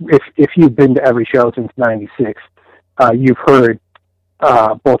 if you've been to every show since '96, you've heard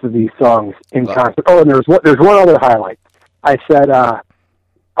both of these songs in concert. Oh, and there's one other highlight. I said I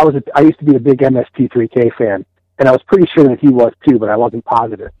used to be a big MST3K fan, and I was pretty sure that he was too, but I wasn't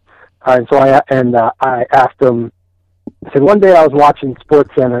positive. And so I asked him. I said one day I was watching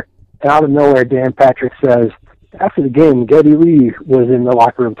SportsCenter, and out of nowhere, Dan Patrick says, after the game, Geddy Lee was in the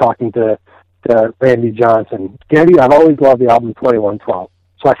locker room talking to Randy Johnson. Geddy, I've always loved the album 2112.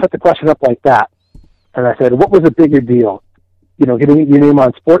 So I set the question up like that, and I said, what was a bigger deal? Getting your name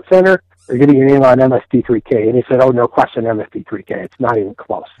on SportsCenter or getting your name on MST3K? And he said, oh, no question, MST3K. It's not even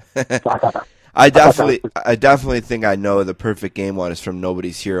close. So I definitely think I know the perfect game one is from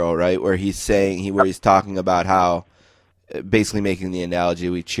Nobody's Hero, right? Where he's talking about how, basically making the analogy,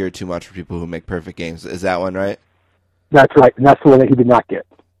 we cheer too much for people who make perfect games. Is that one right? That's right, and that's the one that he did not get.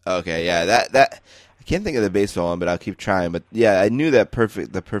 Okay, yeah, that I can't think of the baseball one, but I'll keep trying. But yeah, I knew that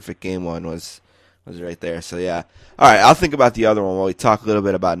the perfect game one was right there. So yeah, all right, I'll think about the other one while we talk a little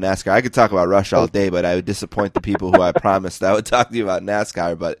bit about NASCAR. I could talk about Rush all day, but I would disappoint the people who I promised I would talk to you about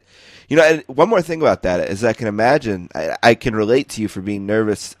NASCAR. But and one more thing about that is I can imagine I can relate to you for being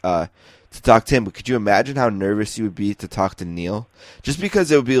nervous to talk to him, but could you imagine how nervous you would be to talk to Neil? Just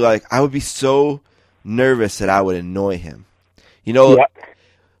because it would be like, I would be so nervous that I would annoy him.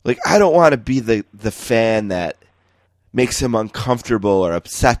 Like I don't want to be the fan that makes him uncomfortable or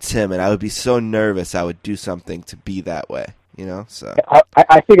upsets him, and I would be so nervous I would do something to be that way, So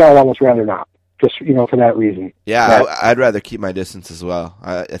I think I would almost rather not, just, for that reason. Yeah, I'd rather keep my distance as well.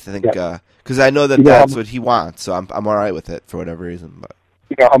 I think, because I know that's what he wants, so I'm all right with it for whatever reason, but.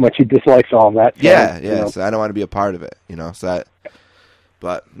 How much he dislikes all of that. So I don't want to be a part of it,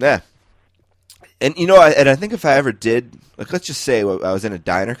 but yeah. And, and I think if I ever did, like, let's just say I was in a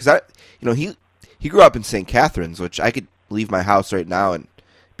diner, because he grew up in St. Catharines, which I could leave my house right now and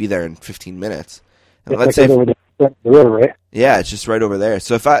be there in 15 minutes. And let's say, over the river, right? Yeah, it's just right over there.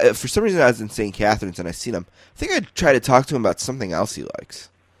 So if for some reason I was in St. Catharines and I seen him, I think I'd try to talk to him about something else he likes.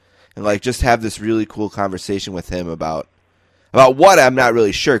 And, like, just have this really cool conversation with him about what I'm not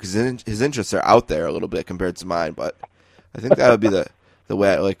really sure, because his interests are out there a little bit compared to mine. But I think that would be the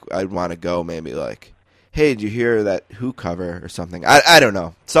way I'd want to go. Maybe like, hey, did you hear that Who cover or something? I don't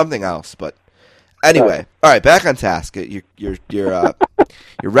know, something else. But anyway, all right, back on task. You're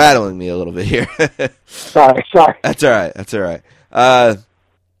rattling me a little bit here. Sorry. That's all right.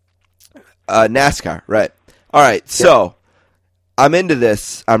 NASCAR, right? All right, so I'm into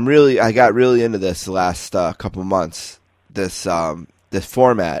this. I got really into this the last couple months. This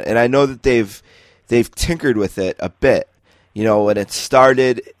format, and I know that they've tinkered with it a bit. When it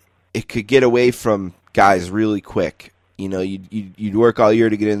started, it could get away from guys really quick. You'd work all year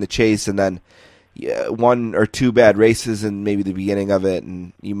to get in the chase, and then one or two bad races in maybe the beginning of it,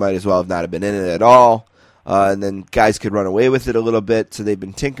 and you might as well have not have been in it at all. And then guys could run away with it a little bit. So they've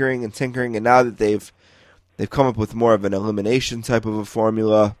been tinkering, and now that they've come up with more of an elimination type of a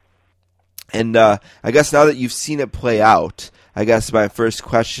formula. And I guess now that you've seen it play out, I guess my first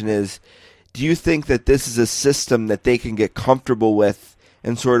question is, do you think that this is a system that they can get comfortable with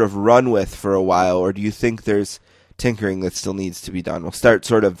and sort of run with for a while, or do you think there's tinkering that still needs to be done? We'll start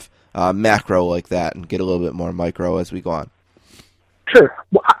sort of macro like that and get a little bit more micro as we go on. Sure.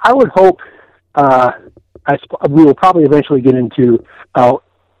 Well, I would hope we will probably eventually get into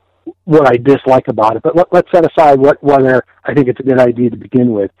what I dislike about it, but let's set aside whether I think it's a good idea to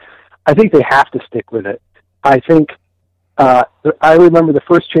begin with. I think they have to stick with it. I think I remember the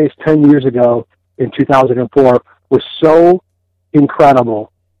first chase 10 years ago in 2004 was so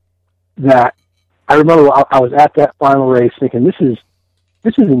incredible that I remember I was at that final race thinking, this is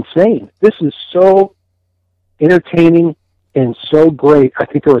insane. This is so entertaining and so great. I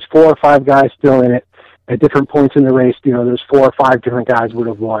think there was 4 or 5 guys still in it, at different points in the race, there's 4 or 5 different guys would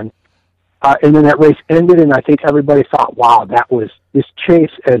have won. And then that race ended, and I think everybody thought, wow, that was this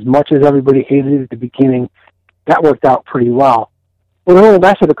chase, as much as everybody hated it at the beginning, that worked out pretty well. Well, it only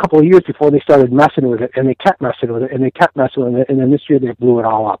lasted a couple of years before they started messing with it, and they kept messing with it, and they kept messing with it, and then this year they blew it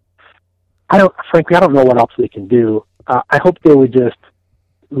all up. Frankly, I don't know what else they can do. I hope they would just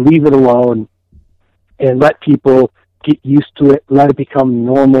leave it alone and let people get used to it, let it become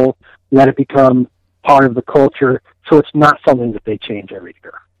normal, let it become part of the culture, so it's not something that they change every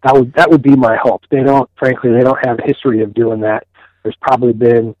year. That would be my hope. They don't have a history of doing that. There's probably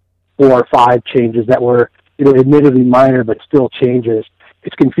been 4 or 5 changes that were, admittedly minor, but still changes.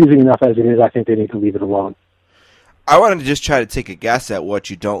 It's confusing enough as it is. I think they need to leave it alone. I wanted to just try to take a guess at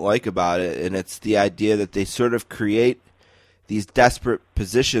what you don't like about it, and it's the idea that they sort of create these desperate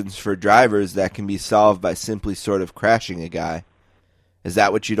positions for drivers that can be solved by simply sort of crashing a guy. Is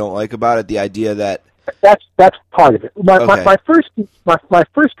that what you don't like about it? The idea that that's part of it. My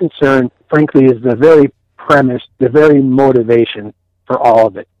first concern, frankly, is the very premise, the very motivation for all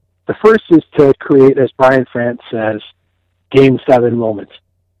of it. The first is to create, as Brian France says, Game 7 moments.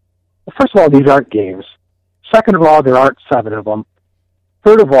 Well, first of all, these aren't games. Second of all, there aren't 7 of them.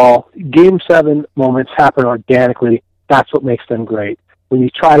 Third of all, Game 7 moments happen organically. That's what makes them great. When you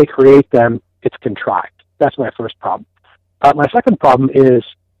try to create them, it's contrived. That's my first problem. My second problem is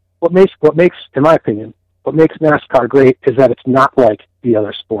what makes, in my opinion, what makes NASCAR great is that it's not like the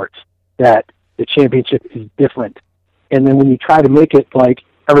other sports, that the championship is different. And then when you try to make it like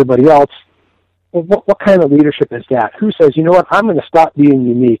everybody else, well, what kind of leadership is that? Who says, you know what, I'm going to stop being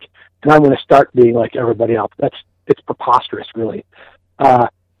unique and I'm going to start being like everybody else? It's preposterous, really. The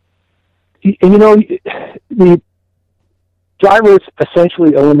drivers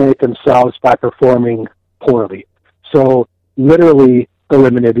essentially eliminate themselves by performing poorly. So literally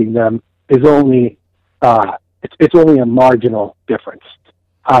eliminating them is only it's only a marginal difference.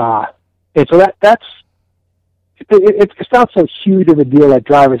 And so that's it's not so huge of a deal that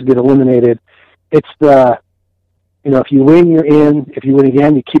drivers get eliminated. It's if you win, you're in. If you win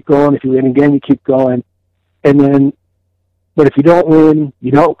again, you keep going. If you win again, you keep going. And then, but if you don't win,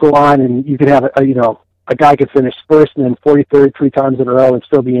 you don't go on, and you could have a guy could finish first and then 43rd 3 times in a row and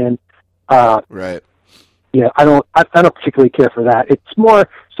still be in. Right. Yeah, I don't particularly care for that. It's more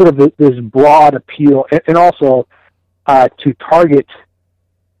sort of this broad appeal, and also to target,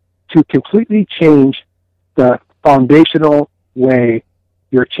 to completely change the foundational way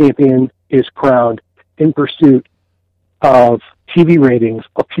your champion is crowned in pursuit of TV ratings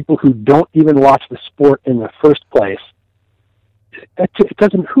of people who don't even watch the sport in the first place. It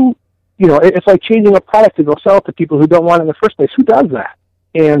doesn't. It's like changing a product to go sell it to people who don't want it in the first place. Who does that?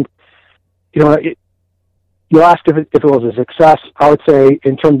 And you asked if it was a success. I would say,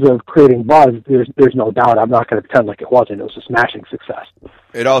 in terms of creating buzz, there's no doubt. I'm not going to pretend like it wasn't. It was a smashing success.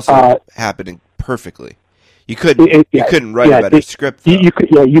 It also happened perfectly. You couldn't write a better script. You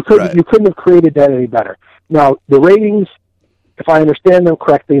couldn't have created that any better. Now the ratings, if I understand them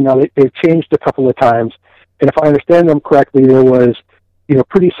correctly, they've changed a couple of times, and if I understand them correctly, there was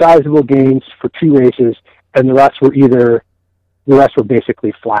pretty sizable gains for 2 races, and the rest were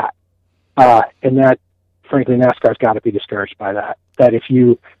basically flat. And that, frankly, NASCAR's got to be discouraged by that. That it's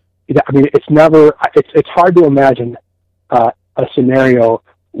hard to imagine a scenario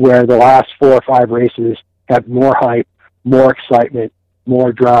where the last 4 or 5 races had more hype, more excitement,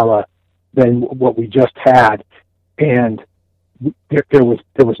 more drama than what we just had, and there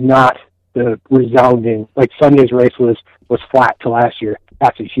was not the resounding, like Sunday's race was flat to last year.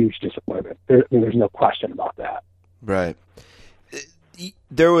 That's a huge disappointment. There's no question about that. Right.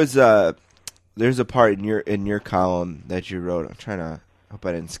 There's a part in your column that you wrote. I hope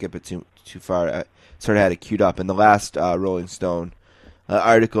I didn't skip it too far. I sort of had it queued up in the last Rolling Stone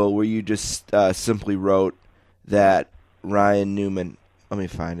article where you just simply wrote that Ryan Newman. Let me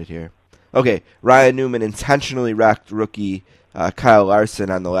find it here. Okay, Ryan Newman intentionally wrecked rookie Kyle Larson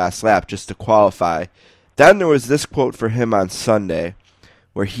on the last lap just to qualify. Then there was this quote for him on Sunday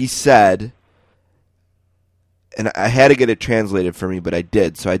where he said, and I had to get it translated for me, but I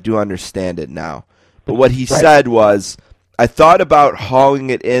did, so I do understand it now. But what he said was, I thought about hauling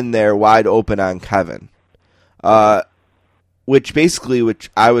it in there wide open on Kevin, which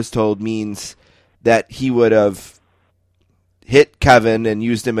I was told means that he would have hit Kevin and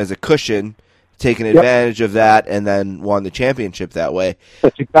used him as a cushion, taken advantage of that, and then won the championship that way.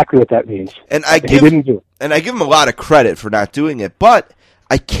 That's exactly what that means. And I give him a lot of credit for not doing it, but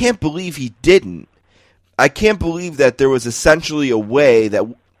I can't believe he didn't. I can't believe that there was essentially a way that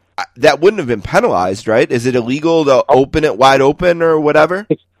wouldn't have been penalized, right? Is it illegal to open it wide open or whatever?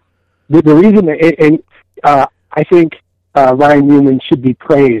 The reason, and Ryan Newman should be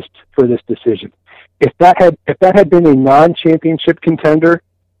praised for this decision. If that had been a non-championship contender,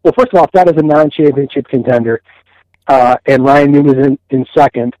 well, first of all, if that is a non-championship contender, and Ryan Newman is in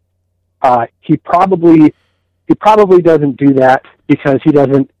second, he probably doesn't do that because he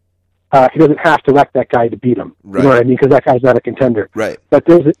doesn't have to wreck that guy to beat him. Right. You know what I mean? Because that guy's not a contender. Right. But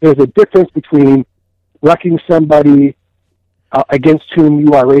there's a difference between wrecking somebody against whom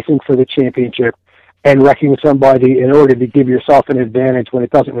you are racing for the championship and wrecking somebody in order to give yourself an advantage when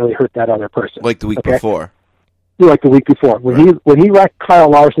it doesn't really hurt that other person. Like the week before. Like the week before. When he wrecked Kyle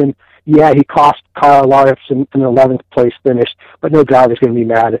Larson, yeah, he cost Kyle Larson an 11th place finish, but no driver's going to be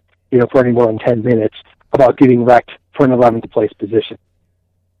mad, for any more than 10 minutes about getting wrecked for an 11th place position.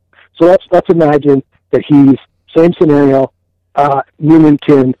 So let's imagine that he's, same scenario, Newman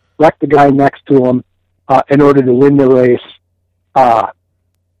can wreck the guy next to him in order to win the race,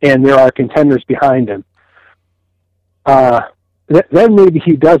 and there are contenders behind him. Then maybe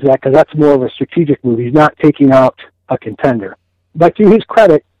he does that because that's more of a strategic move. He's not taking out a contender. But to his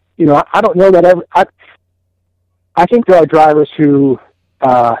credit, I don't know that I think there are drivers who,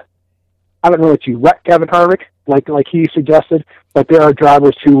 I don't know that you wreck Kevin Harvick like he suggested, but there are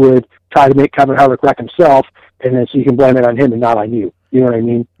drivers who would try to make Kevin Harvick wreck himself, and then so you can blame it on him and not on you. You know what I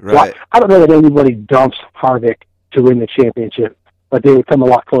mean? Right. Well, I don't know that anybody dumps Harvick to win the championship, but they would come a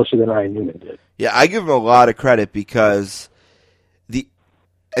lot closer than Ryan Newman did. Yeah, I give him a lot of credit because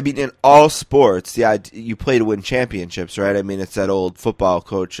in all sports, you play to win championships, right? I mean, it's that old football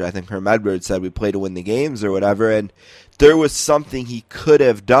coach, I think Herm Edwards said we play to win the games or whatever, and there was something he could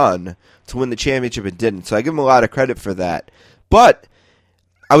have done to win the championship and didn't. So I give him a lot of credit for that. But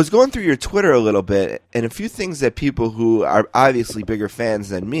I was going through your Twitter a little bit, and a few things that people who are obviously bigger fans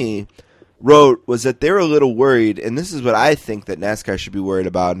than me wrote was that they're a little worried, and this is what I think that NASCAR should be worried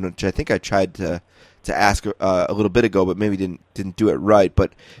about, and which I think I tried to ask a little bit ago, but maybe didn't do it right.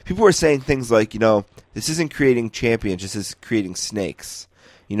 But people were saying things like, this isn't creating champions, this is creating snakes.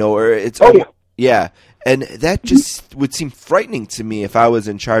 Or it's yeah. And that just would seem frightening to me if I was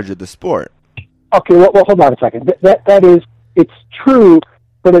in charge of the sport. Okay, well hold on a second. That is, it's true,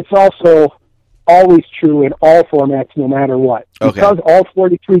 but it's also always true in all formats, no matter what. Okay. Because all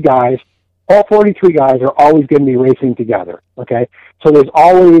 43 guys are always going to be racing together. Okay, so there's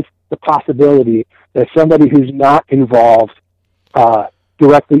always the possibility that somebody who's not involved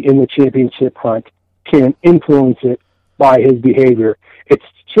directly in the championship hunt can influence it by his behavior. It's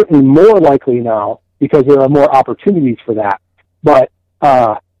certainly more likely now because there are more opportunities for that. But,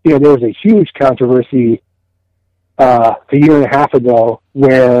 there was a huge controversy a year and a half ago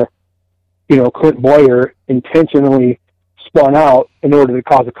where, Clint Boyer intentionally spun out in order to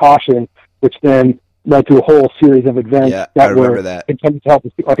cause a caution, which then led to a whole series of events that were intended to help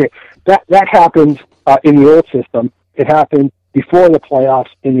us. Okay, that happened in the old system. It happened before the playoffs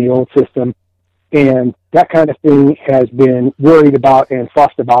in the old system, and that kind of thing has been worried about and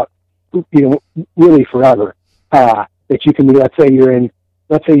fussed about, really forever. That you can be, let's say you're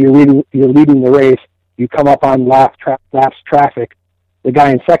leading the race, you come up on laps traffic. The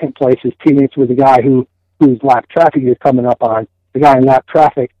guy in second place is teammates with the guy whose lap traffic you're coming up on. The guy in lap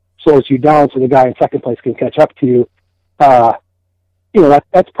traffic slows you down so the guy in second place can catch up to you.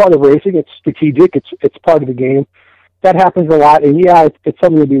 That's part of racing. It's strategic. It's part of the game. That happens a lot, and it's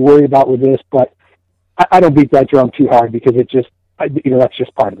something to be worried about with this. But I don't beat that drum too hard because that's just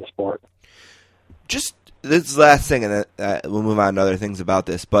part of the sport. Just this last thing, and we'll move on to other things about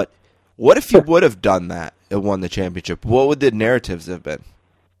this. But what if you would have done that and won the championship? What would the narratives have been?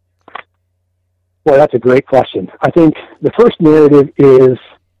 Well, that's a great question. I think the first narrative is,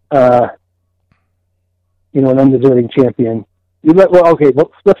 an undeserving champion.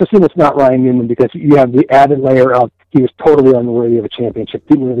 Let's assume it's not Ryan Newman because you have the added layer of he was totally unworthy of a championship,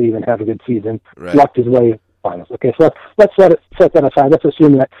 didn't really even have a good season, lucked his way to finals. Okay, so let's set that aside. Let's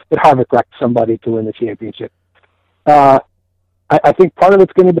assume that Harvick wrecked somebody to win the championship. I think part of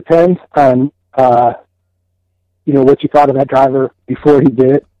it's going to depend on, what you thought of that driver before he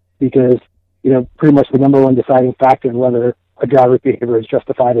did it, because, pretty much the number one deciding factor in whether a driver's behavior is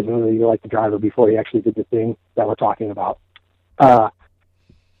justified is whether you like the driver before he actually did the thing that we're talking about.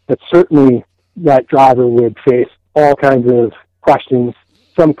 But certainly that driver would face all kinds of questions,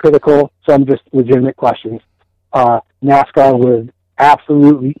 some critical, some just legitimate questions. NASCAR would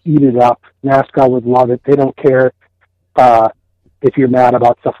absolutely eat it up. NASCAR would love it. They don't care if you're mad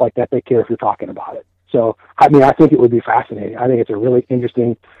about stuff like that. They care if you're talking about it. So, I think it would be fascinating. I think it's a really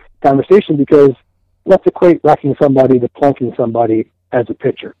interesting conversation because let's equate wrecking somebody to plunking somebody as a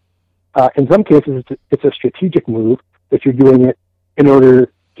pitcher. In some cases, it's a strategic move that you're doing it in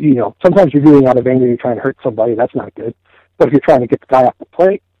order sometimes you're doing it out of anger, you're trying to hurt somebody, that's not good. But if you're trying to get the guy off the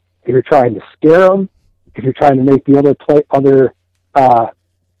plate, if you're trying to scare him, if you're trying to make the other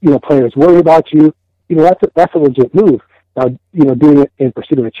players worry about you, that's a legit move. Now, doing it in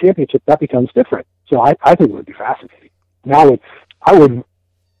pursuit of a championship, that becomes different. So I think it would be fascinating. Now, I would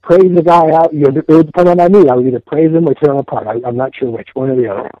praise the guy out. It would depend on me. I would either praise him or tear him apart. I'm not sure which, one or the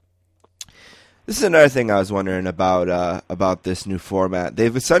other. This is another thing I was wondering about this new format.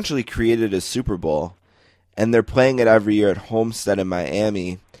 They've essentially created a Super Bowl, and they're playing it every year at Homestead in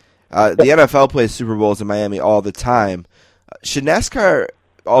Miami. The NFL plays Super Bowls in Miami all the time. Should NASCAR,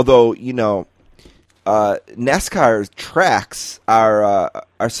 although NASCAR tracks are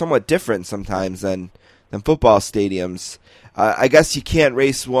somewhat different sometimes than football stadiums. I guess you can't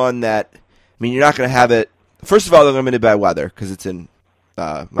race one that. You're not going to have it. First of all, they're limited by weather because it's in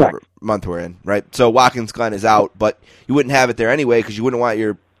month we're in, right? So Watkins Glen is out, but you wouldn't have it there anyway because you wouldn't want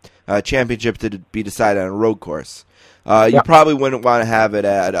your championship to be decided on a road course. You probably wouldn't want to have it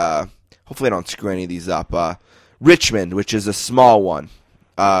at. Hopefully, I don't screw any of these up. Richmond, which is a small one,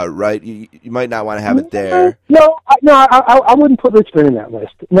 right? You might not want to have it there. No, I wouldn't put Richmond in that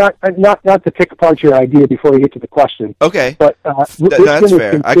list. Not to pick apart your idea before you get to the question. Okay, but that's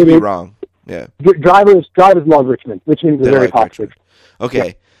fair. I could be wrong. Yeah, drivers love Richmond. Richmond is very popular.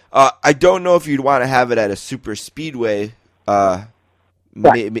 Okay, I don't know if you'd want to have it at a super speedway.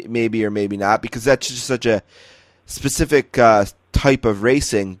 Maybe or maybe not, because that's just such a specific type of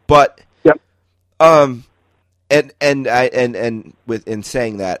racing. But and in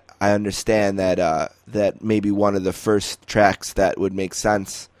saying that, I understand that maybe one of the first tracks that would make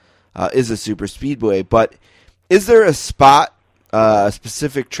sense is a super speedway. But is there a spot, a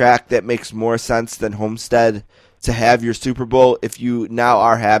specific track that makes more sense than Homestead to have your Super Bowl if you now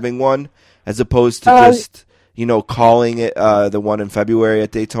are having one, as opposed to just calling it the one in February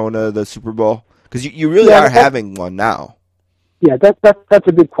at Daytona the Super Bowl? Because you really are having one now. Yeah, that's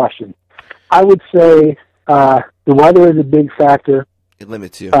a good question. I would say the weather is a big factor. It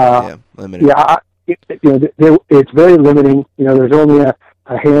limits you. Limited. Yeah, it's very limiting. There's only a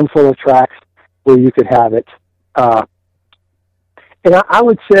handful of tracks where you could have it. And I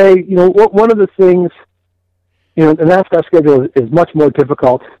would say, one of the things, the NASCAR schedule is much more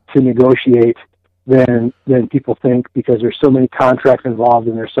difficult to negotiate than people think because there's so many contracts involved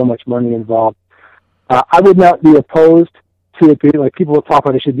and there's so much money involved. I would not be opposed to it being, like people will talk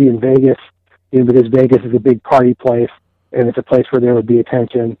about it should be in Vegas, because Vegas is a big party place and it's a place where there would be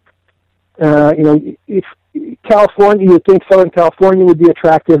attention. If California, you would think Southern California would be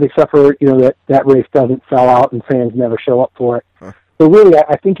attractive, except for, that race doesn't sell out and fans never show up for it. Huh. So really,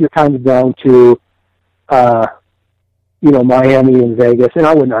 I think you're kind of down to, Miami and Vegas, and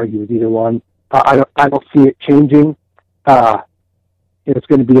I wouldn't argue with either one. I don't see it changing. It's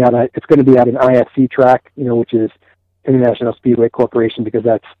going to be at an ISC track, which is International Speedway Corporation, because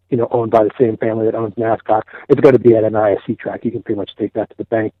that's owned by the same family that owns NASCAR. It's going to be at an ISC track. You can pretty much take that to the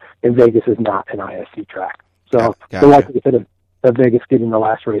bank. And Vegas is not an ISC track, so the likelihood of Vegas getting the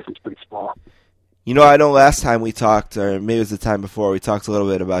last race is pretty small. I know last time we talked, or maybe it was the time before, we talked a little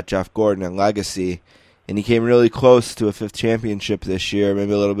bit about Jeff Gordon and legacy. And he came really close to a 5th championship this year.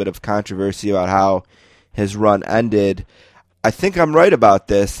 Maybe a little bit of controversy about how his run ended. I think I'm right about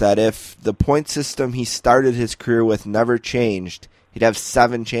this, that if the point system he started his career with never changed, he'd have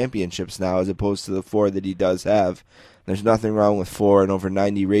 7 championships now as opposed to the 4 that he does have. There's nothing wrong with 4 and over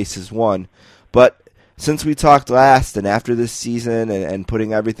 90 races won. But since we talked last and after this season and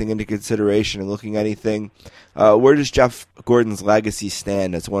putting everything into consideration and looking at anything, where does Jeff Gordon's legacy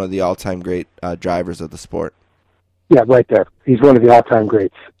stand as one of the all-time great drivers of the sport? Yeah, right there. He's one of the all-time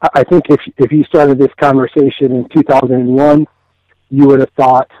greats. I think if you started this conversation in 2001, you would have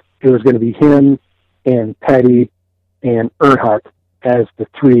thought it was going to be him and Petty and Earnhardt as the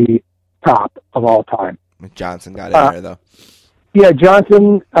 3 top of all time. Johnson got in there, though. Yeah,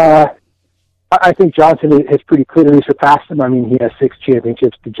 Johnson, I think Johnson has pretty clearly surpassed him. He has 6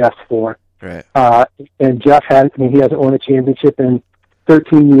 championships to Jeff's 4. Right. And Jeff he hasn't won a championship in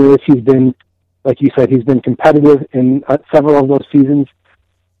 13 years. He's been, like you said, he's been competitive in several of those seasons.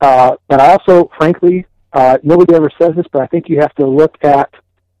 But I also, frankly, nobody ever says this, but I think you have to look at,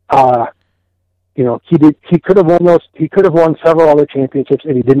 he could have won several other championships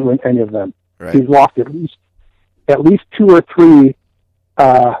and he didn't win any of them. Right. He's lost at least 2 or 3,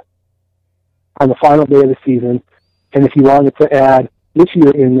 on the final day of the season. And if you wanted to add this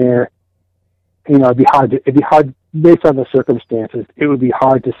year in there, it'd be hard based on the circumstances. It would be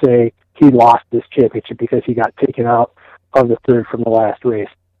hard to say he lost this championship because he got taken out of the 3rd from the last race.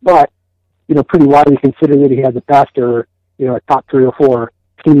 But, pretty widely considered that he had the best or, a top 3 or 4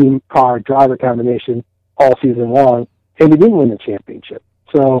 team car driver combination all season long, and he didn't win the championship.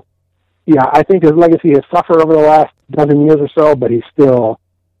 So, yeah, I think his legacy has suffered over the last dozen years or so, but he's still,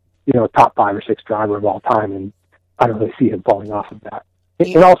 top 5 or 6 driver of all time, and I don't really see him falling off of that.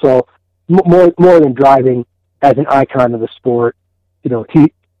 And also, more than driving as an icon of the sport, he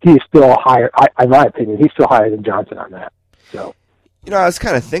is still higher. In my opinion, he's still higher than Johnson on that. So, I was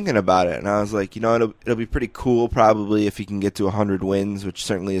kind of thinking about it, and I was like, it'll be pretty cool probably if he can get to 100 wins, which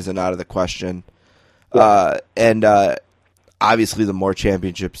certainly isn't out of the question. Yeah. And obviously, the more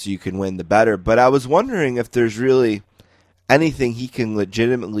championships you can win, the better. But I was wondering if there's really anything he can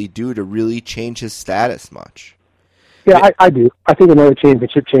legitimately do to really change his status much. Yeah, I do. I think another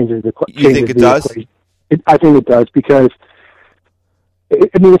championship changes the. You think it does? I think it does because,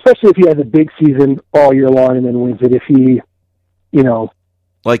 especially if he has a big season all year long and then wins it. If he,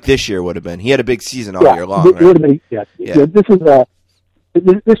 like this year would have been. He had a big season all year long. Right? Would have been. Yeah.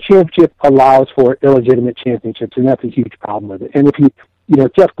 This championship allows for illegitimate championships, and that's a huge problem with it. And if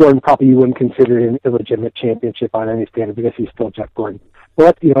Jeff Gordon probably you wouldn't consider an illegitimate championship on any standard because he's still Jeff Gordon.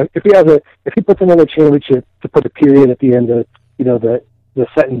 Well, if he puts another championship to put a period at the end of the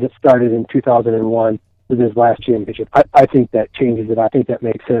sentence that started in 2001 with his last championship, I think that changes it. I think that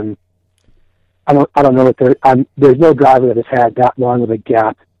makes him. I don't know if there's no driver that has had that long of a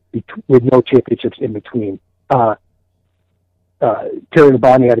gap with no championships in between. Terry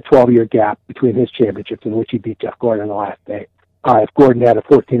Labonte had a 12-year gap between his championships in which he beat Jeff Gordon on the last day. If Gordon had a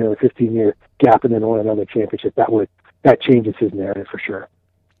 14 or a 15-year gap and then won another championship, that changes his narrative for sure.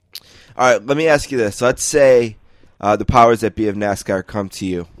 All right, let me ask you this. Let's say the powers that be of NASCAR come to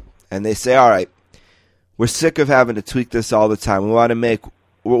you, and they say, all right, we're sick of having to tweak this all the time. We want to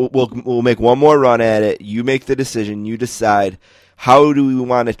we'll make one more run at it. You make the decision. You decide, how do we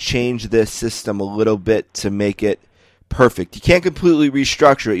want to change this system a little bit to make it perfect? You can't completely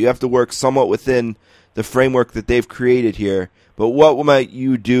restructure it. You have to work somewhat within the framework that they've created here. But what might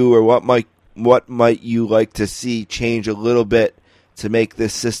you do, or what might you like to see change a little bit to make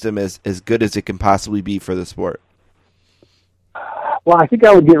this system as good as it can possibly be for the sport? Well, I think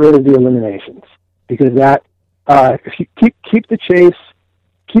I would get rid of the eliminations because that if you keep the chase,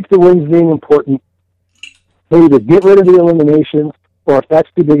 keep the wins being important, maybe get rid of the eliminations, or if that's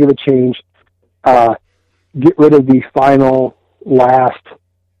too big of a change, get rid of the final, last,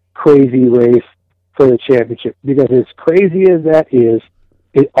 crazy race for the championship. Because as crazy as that is,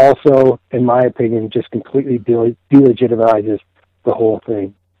 it also, in my opinion, just completely delegitimizes the whole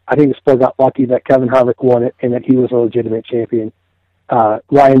thing. I think the sport got lucky that Kevin Harvick won it and that he was a legitimate champion.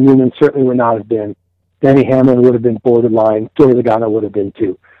 Ryan Newman certainly would not have been. Denny Hamlin would have been borderline. Joey Logano would have been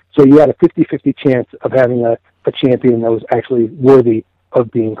too. So you had a 50-50 chance of having a champion that was actually worthy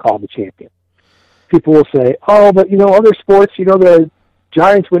of being called the champion. People will say, oh, but, other sports, the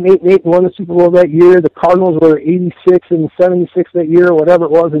Giants went 8-8 and won the Super Bowl that year. The Cardinals were 86 and 76 that year, or whatever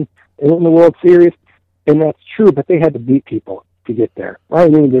it was, and won the World Series. And that's true, but they had to beat people to get there.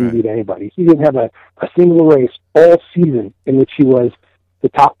 Ryan Newman didn't beat anybody. He didn't have a single race all season in which he was the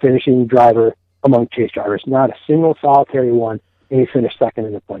top finishing driver among chase drivers. Not a single solitary one, and he finished second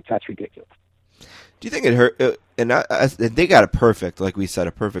in the points. That's ridiculous. Do you think it hurt? And they got a perfect, like we said,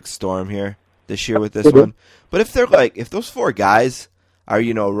 a perfect storm here this year with this one. But if those 4 guys are,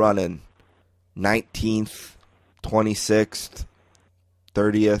 running 19th, 26th,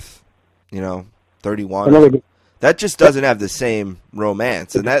 30th, 31, that just doesn't have the same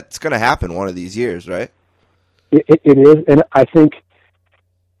romance, and that's going to happen one of these years, right? It is, and I think.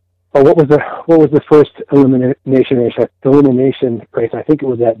 What was the first elimination race? I think it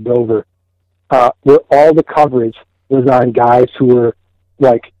was at Dover, where all the coverage was on guys who were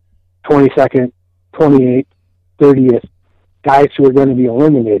like 22nd, 28th, 30th, guys who were going to be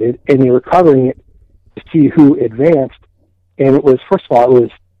eliminated, and they were covering it to see who advanced. And it was, first of all, it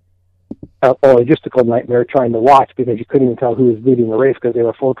was a logistical nightmare trying to watch because you couldn't even tell who was leading the race because they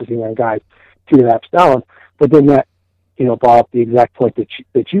were focusing on guys 2 laps down. But then that, brought up the exact point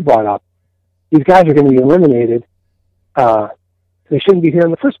that you brought up. These guys are going to be eliminated. They shouldn't be here in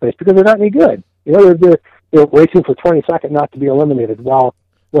the first place because they're not any good. They're racing for 22nd not to be eliminated. Well,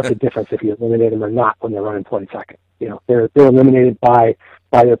 what's the difference if you eliminate them or not when they're running 22nd? They're eliminated by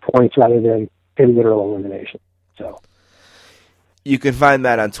their points rather than a literal elimination. So you can find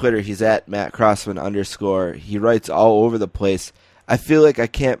Matt on Twitter. He's at Matt Crossman _ He writes all over the place. I feel like I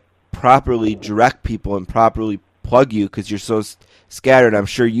can't properly direct people and properly plug you because you're so scattered. I'm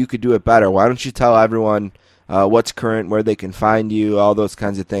sure you could do it better. Why don't you tell everyone what's current, where they can find you, all those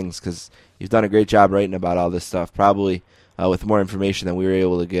kinds of things, because you've done a great job writing about all this stuff, probably with more information than we were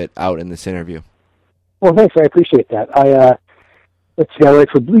able to get out in this interview. Well, thanks. I appreciate that. let's see, I write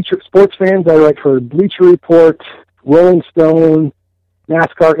for Sports Fans. I write for Bleacher Report, Rolling Stone,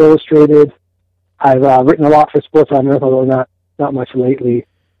 NASCAR Illustrated. I've written a lot for Sports on Earth, although not much lately.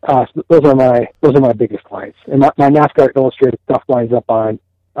 Those are my biggest clients. And my NASCAR Illustrated stuff winds up on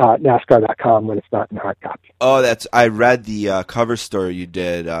NASCAR.com when it's not in hard copy. Oh, I read the cover story you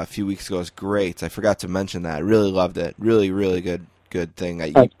did a few weeks ago. It was great. I forgot to mention that. I really loved it. Really, really good thing.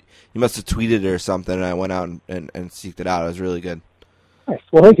 You must have tweeted it or something, and I went out and seeked it out. It was really good. Nice.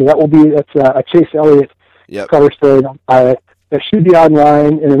 Well, thank you. That's a Chase Elliott cover story. That should be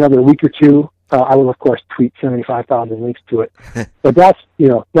online in another week or two. I will, of course, tweet 75,000 links to it. But that's,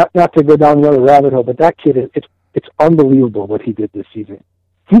 not to go down another rabbit hole, but that kid, it's unbelievable what he did this season.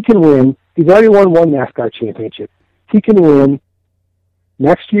 He can win. He's already won one NASCAR championship. He can win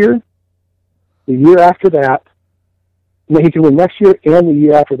next year, the year after that. He can win next year and the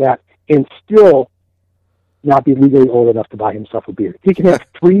year after that, and still not be legally old enough to buy himself a beer. He can have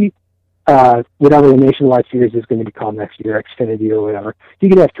three, whatever the Nationwide Series is going to be called next year, Xfinity or whatever. He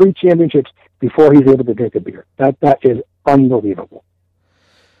can have 3 championships before he's able to drink a beer. That is unbelievable.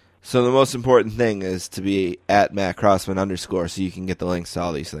 So the most important thing is to be at Matt Crossman _ so you can get the links to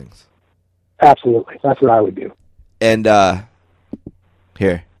all these things. Absolutely. That's what I would do. And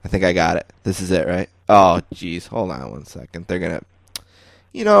here, I think I got it. This is it, right? Oh, geez. Hold on one second. They're going to...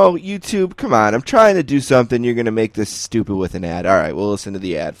 YouTube, come on. I'm trying to do something. You're going to make this stupid with an ad. All right, we'll listen to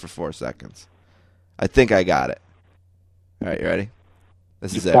the ad for 4 seconds. I think I got it. All right, you ready?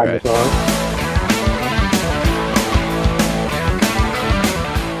 This is it, right?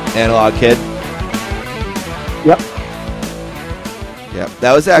 Analog Kid? Yep.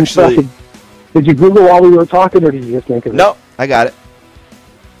 That was actually... Did you Google while we were talking, or did you just think of it? No, I got it.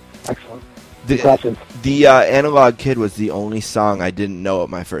 Excellent. The Analog Kid was the only song I didn't know at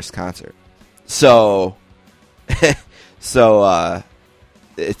my first concert. So, then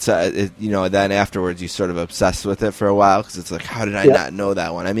afterwards you sort of obsessed with it for a while because it's like, how did I not know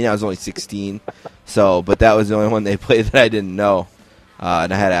that one? I mean, I was only 16, but that was the only one they played that I didn't know.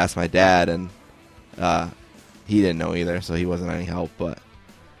 And I had to ask my dad, and he didn't know either, so he wasn't any help. But,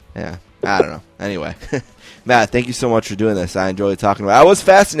 yeah, I don't know. Anyway, Matt, thank you so much for doing this. I enjoyed talking about it. I was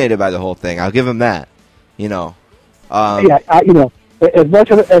fascinated by the whole thing. I'll give him that. As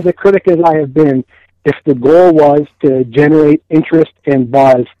much as a critic as I have been, if the goal was to generate interest and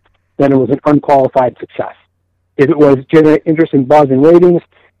buzz, then it was an unqualified success. If it was generate interest and buzz and ratings,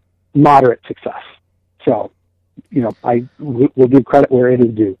 moderate success. So, I will give credit where it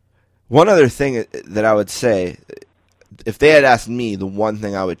is due. One other thing that I would say, if they had asked me, the one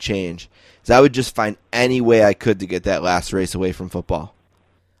thing I would change is I would just find any way I could to get that last race away from football.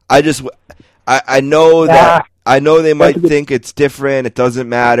 I know that I know they might think it's different, it doesn't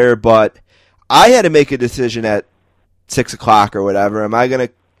matter, but I had to make a decision at 6 o'clock or whatever. Am I going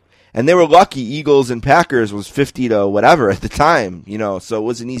to? And they were lucky. Eagles and Packers was 50 to whatever at the time, so it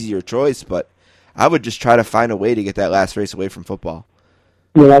was an easier choice. But I would just try to find a way to get that last race away from football.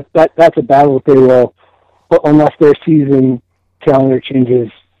 That's a battle that they will, unless their season calendar changes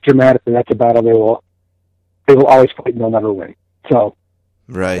dramatically. That's a battle they will always fight and they'll never win. So,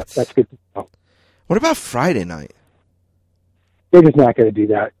 right, that's good to know. What about Friday night? They're just not going to do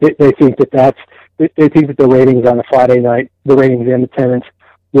that. They think that they think that the ratings on a Friday night, the ratings and attendance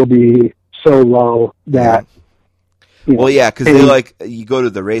will be so low that. Because they you go to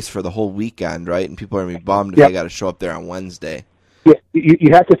the race for the whole weekend, right? And people are going to be bummed if they got to show up there on Wednesday. Yeah,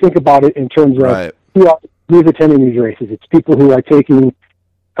 you have to think about it in terms of who's attending these races. It's people who are taking,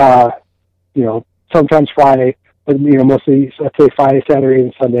 sometimes Friday, but mostly, let's say Friday, Saturday,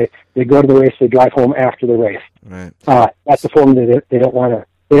 and Sunday. They go to the race, they drive home after the race. Right. That's the form that they don't want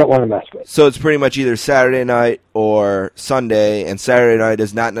to mess with. So it's pretty much either Saturday night or Sunday, and Saturday night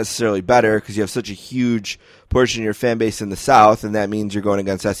is not necessarily better because you have such a huge portion of your fan base in the South, and that means you're going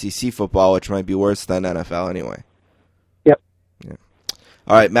against SEC football, which might be worse than NFL anyway. Yep. Yeah.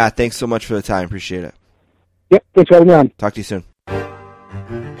 All right, Matt, thanks so much for the time. Appreciate it. Yep, thanks for having me on. Talk to you soon.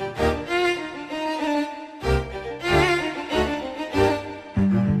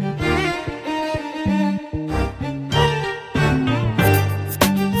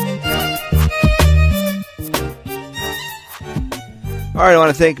 All right, I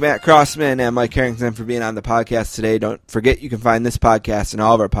want to thank Matt Crossman and Mike Harrington for being on the podcast today. Don't forget you can find this podcast and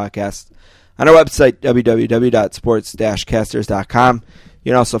all of our podcasts on our website, www.sports-casters.com.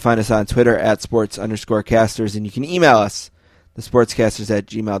 You can also find us on Twitter at sports_casters, and you can email us,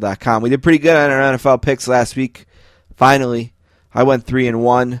 thesportscasters@gmail.com. We did pretty good on our NFL picks last week. Finally, I went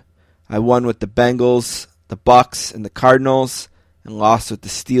 3-1. I won with the Bengals, the Bucks, and the Cardinals, and lost with the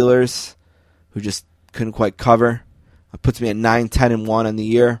Steelers, who just couldn't quite cover. puts me at 9-10-1 on the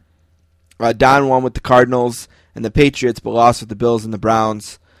year. Don won with the Cardinals and the Patriots, but lost with the Bills and the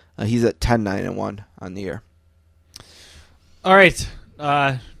Browns. He's at 10-9-1 on the year. All right.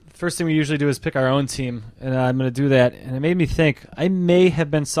 First thing we usually do is pick our own team, and I'm going to do that. And it made me think I may have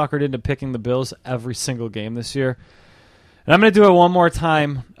been suckered into picking the Bills every single game this year. And I'm going to do it one more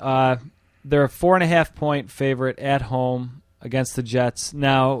time. They're a 4.5-point favorite at home against the Jets.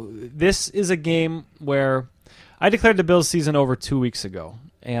 Now, this is a game where I declared the Bills season over 2 weeks ago,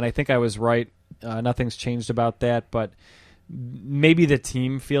 and I think I was right. Nothing's changed about that, but maybe the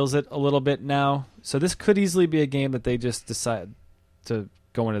team feels it a little bit now. So this could easily be a game that they just decide to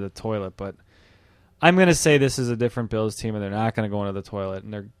go into the toilet. But I'm going to say this is a different Bills team, and they're not going to go into the toilet,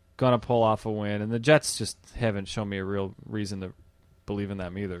 and they're going to pull off a win. And the Jets just haven't shown me a real reason to believe in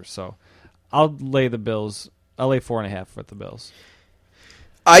them either. So I'll lay the Bills. I'll lay 4.5 with the Bills.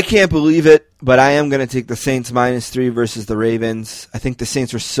 I can't believe it, but I am going to take the Saints -3 versus the Ravens. I think the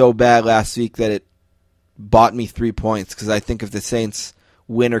Saints were so bad last week that it bought me 3 points, because I think if the Saints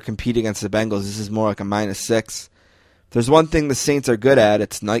win or compete against the Bengals, this is more like a -6. If there's one thing the Saints are good at,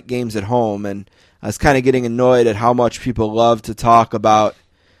 it's night games at home, and I was kind of getting annoyed at how much people love to talk about,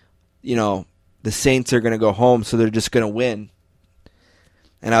 the Saints are going to go home, so they're just going to win.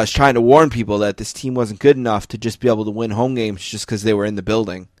 And I was trying to warn people that this team wasn't good enough to just be able to win home games just because they were in the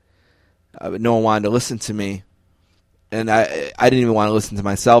building. But no one wanted to listen to me. And I didn't even want to listen to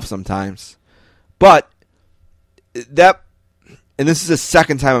myself sometimes. But and this is the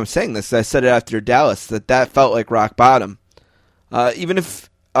second time I'm saying this. I said it after Dallas, that felt like rock bottom. Even if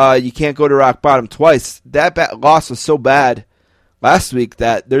you can't go to rock bottom twice, that loss was so bad last week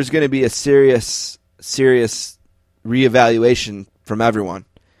that there's going to be a serious reevaluation from everyone.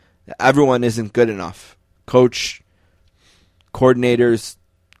 Everyone isn't good enough. Coach, coordinators,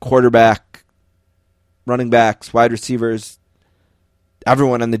 quarterback, running backs, wide receivers,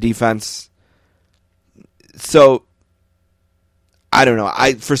 everyone on the defense. So, I don't know.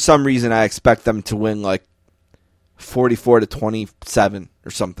 For some reason, I expect them to win like 44-27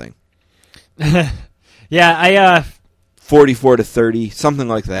 or something. Yeah, 44-30, something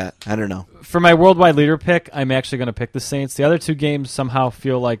like that. I don't know. For my worldwide leader pick, I'm actually going to pick the Saints. The other two games somehow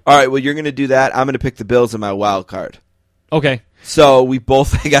feel like... All right, well, you're going to do that. I'm going to pick the Bills in my wild card. Okay. So we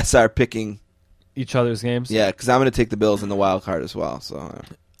both, I guess, are picking... each other's games? Yeah, because I'm going to take the Bills in the wild card as well. So.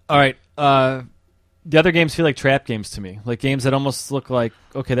 All right. The other games feel like trap games to me. Like games that almost look like,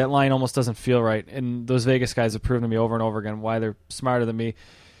 okay, that line almost doesn't feel right. And those Vegas guys have proven to me over and over again why they're smarter than me.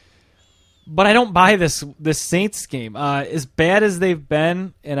 But I don't buy this Saints game. As bad as they've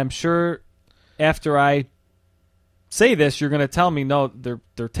been, and I'm sure after I say this, you're going to tell me, no,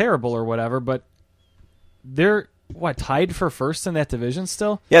 they're terrible or whatever, but they're, tied for first in that division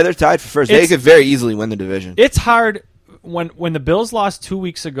still? Yeah, they're tied for first. They could very easily win the division. It's hard. When the Bills lost 2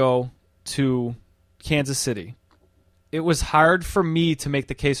 weeks ago to Kansas City, it was hard for me to make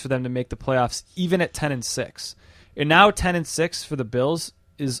the case for them to make the playoffs, even at 10-6. And now 10-6 for the Bills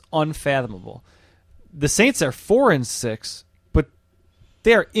is unfathomable. The Saints are 4-6, but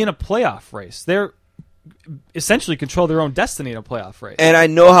they're in a playoff race. They're essentially control their own destiny in a playoff race. And I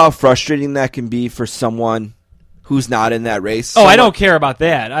know how frustrating that can be for someone who's not in that race. I don't care about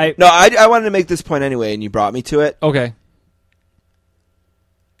that. I wanted to make this point anyway, and you brought me to it. Okay.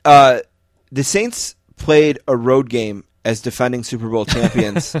 The Saints played a road game as defending Super Bowl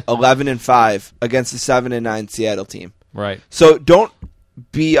champions, 11-5 against the 7-9 Seattle team. Right. So don't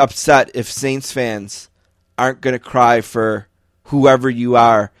be upset if Saints fans aren't going to cry for whoever you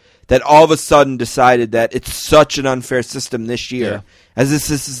are that all of a sudden decided that it's such an unfair system this year, as this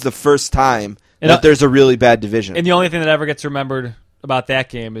is the first time that there's a really bad division. And the only thing that ever gets remembered about that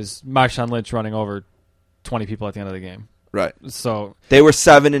game is Marshawn Lynch running over 20 people at the end of the game. Right. So they were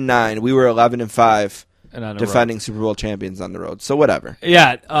 7-9. We were 11-5, and defending Super Bowl champions on the road. So whatever.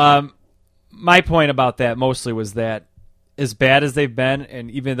 Yeah. My point about that mostly was that as bad as they've been, and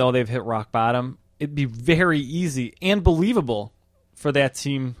even though they've hit rock bottom, it'd be very easy and believable for that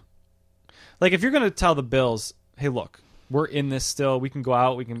team. Like if you're going to tell the Bills, hey, look, we're in this still. We can go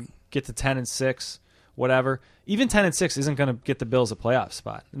out. We can get to 10-6, whatever. Even 10-6 isn't going to get the Bills a playoff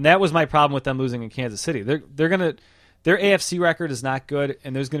spot. And that was my problem with them losing in Kansas City. They're going to. Their AFC record is not good,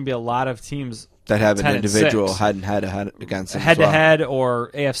 and there's going to be a lot of teams that have an individual head-to-head against them. Head-to-head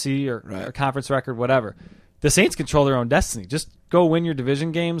or AFC or conference record, whatever. The Saints control their own destiny. Just go win your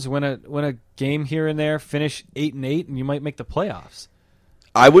division games, win a game here and there, finish 8-8, and you might make the playoffs.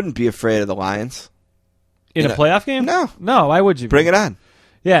 I wouldn't be afraid of the Lions. In a playoff game? No. No, why would you? Bring it on.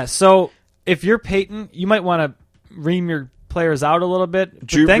 Yeah, so if you're Peyton, you might want to ream your players out a little bit, but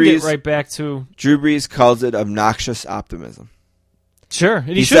Drew then Brees, get right back to... Drew Brees calls it obnoxious optimism. Sure.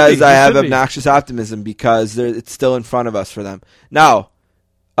 And he says, I have obnoxious optimism because it's still in front of us for them. Now,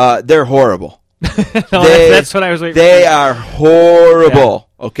 they're horrible. That's what I was waiting for. They are horrible.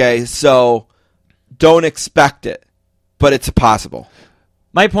 Yeah. Okay, so don't expect it, but it's possible.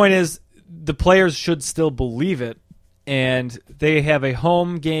 My point is the players should still believe it, and they have a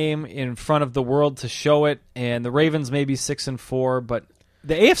home game in front of the world to show it, and the Ravens may be 6-4, but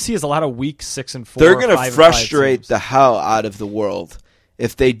the AFC is a lot of weak 6-4. They're going to frustrate the hell out of the world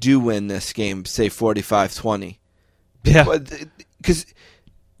if they do win this game, say 45-20. Yeah. Because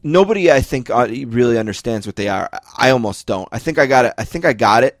nobody, I think, really understands what they are. I almost don't. I think I got it. I think I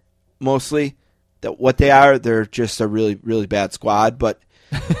got it mostly. That what they are, they're just a really, really bad squad. But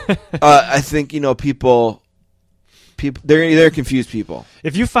I think people, they're confused people.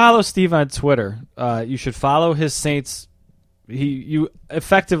 If you follow Steve on Twitter, you should follow his Saints. You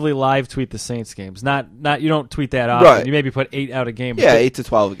effectively live tweet the Saints games. Not you don't tweet that often. Right. You maybe put 8 out a game. Yeah, 8 to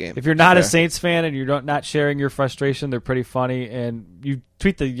 12 a game. If you're not a Saints fan and you're not sharing your frustration, they're pretty funny. And you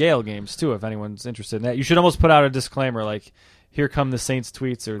tweet the Yale games too if anyone's interested in that. You should almost put out a disclaimer like, "Here come the Saints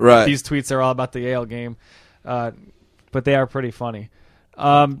tweets," or "These tweets are all about the Yale game." But they are pretty funny. So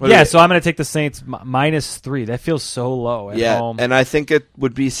I'm going to take the Saints -3. That feels so low at home. And I think it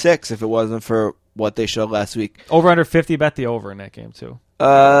would be 6 if it wasn't for what they showed last week. Over under 50, bet the over in that game too.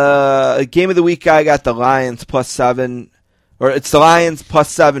 Game of the week, I got the Lions +7, or it's the Lions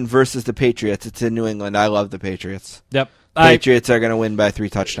 +7 versus the Patriots. It's in New England. I love the Patriots. Yep. Patriots are going to win by 3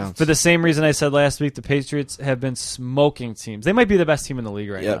 touchdowns. For the same reason I said last week, the Patriots have been smoking teams. They might be the best team in the league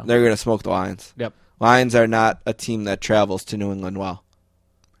right now. They're going to smoke the Lions. Yep. Lions are not a team that travels to New England well.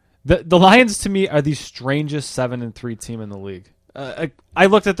 The Lions, to me, are the strangest 7-3 team in the league. I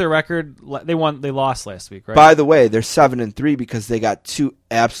looked at their record. They lost last week, right? By the way, they're 7-3 because they got 2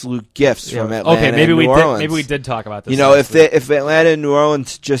 absolute gifts from Atlanta. Okay, maybe and New Orleans. Maybe we did talk about this. If Atlanta and New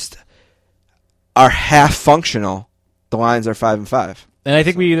Orleans just are half functional, the Lions are 5-5. And I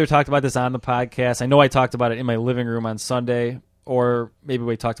think we either talked about this on the podcast. I know I talked about it in my living room on Sunday, or maybe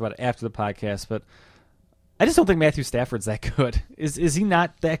we talked about it after the podcast. But I just don't think Matthew Stafford's that good. Is he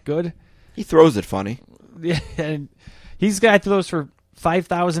not that good? He throws it funny. Yeah, and he's got throws for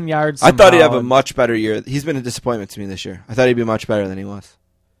 5,000 yards. I thought he'd have a much better year. He's been a disappointment to me this year. I thought he'd be much better than he was.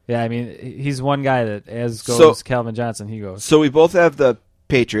 Yeah, I mean, he's one guy that as goes Calvin Johnson, he goes. So we both have the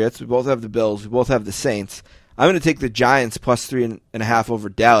Patriots. We both have the Bills. We both have the Saints. I'm going to take the Giants +3.5 over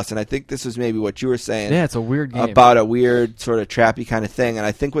Dallas, and I think this was maybe what you were saying. Yeah, it's a weird game. About a weird sort of trappy kind of thing, and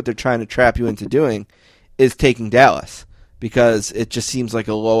I think what they're trying to trap you into doing is taking Dallas because it just seems like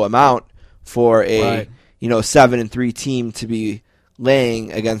a low amount for a 7-3 team to be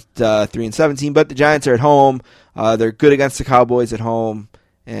laying against 3-7 team. But the Giants are at home. They're good against the Cowboys at home,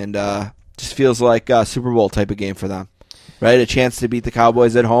 and just feels like a Super Bowl type of game for them, right? A chance to beat the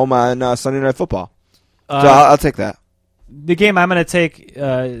Cowboys at home on Sunday Night Football. So I'll take that. The game I'm going to take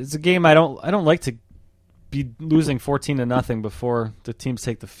is a game I don't like to be losing 14-0 before the teams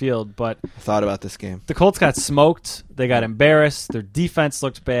take the field. But I thought about this game. The Colts got smoked. They got embarrassed. Their defense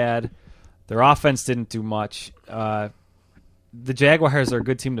looked bad. Their offense didn't do much. The Jaguars are a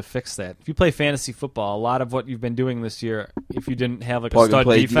good team to fix that. If you play fantasy football, a lot of what you've been doing this year, if you didn't have like a stud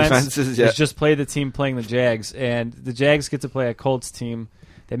defense, is just play the team playing the Jags. And the Jags get to play a Colts team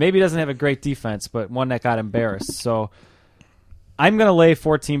that maybe doesn't have a great defense, but one that got embarrassed. So I'm going to lay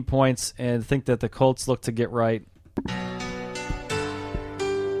 14 points and think that the Colts look to get right.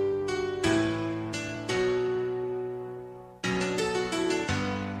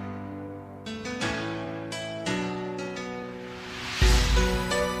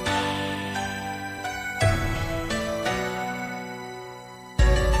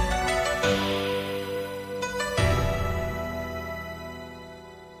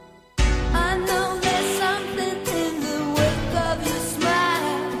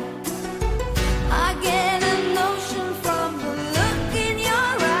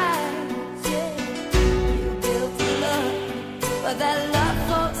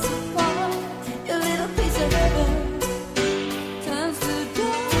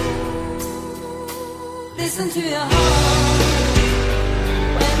 Listen to your heart.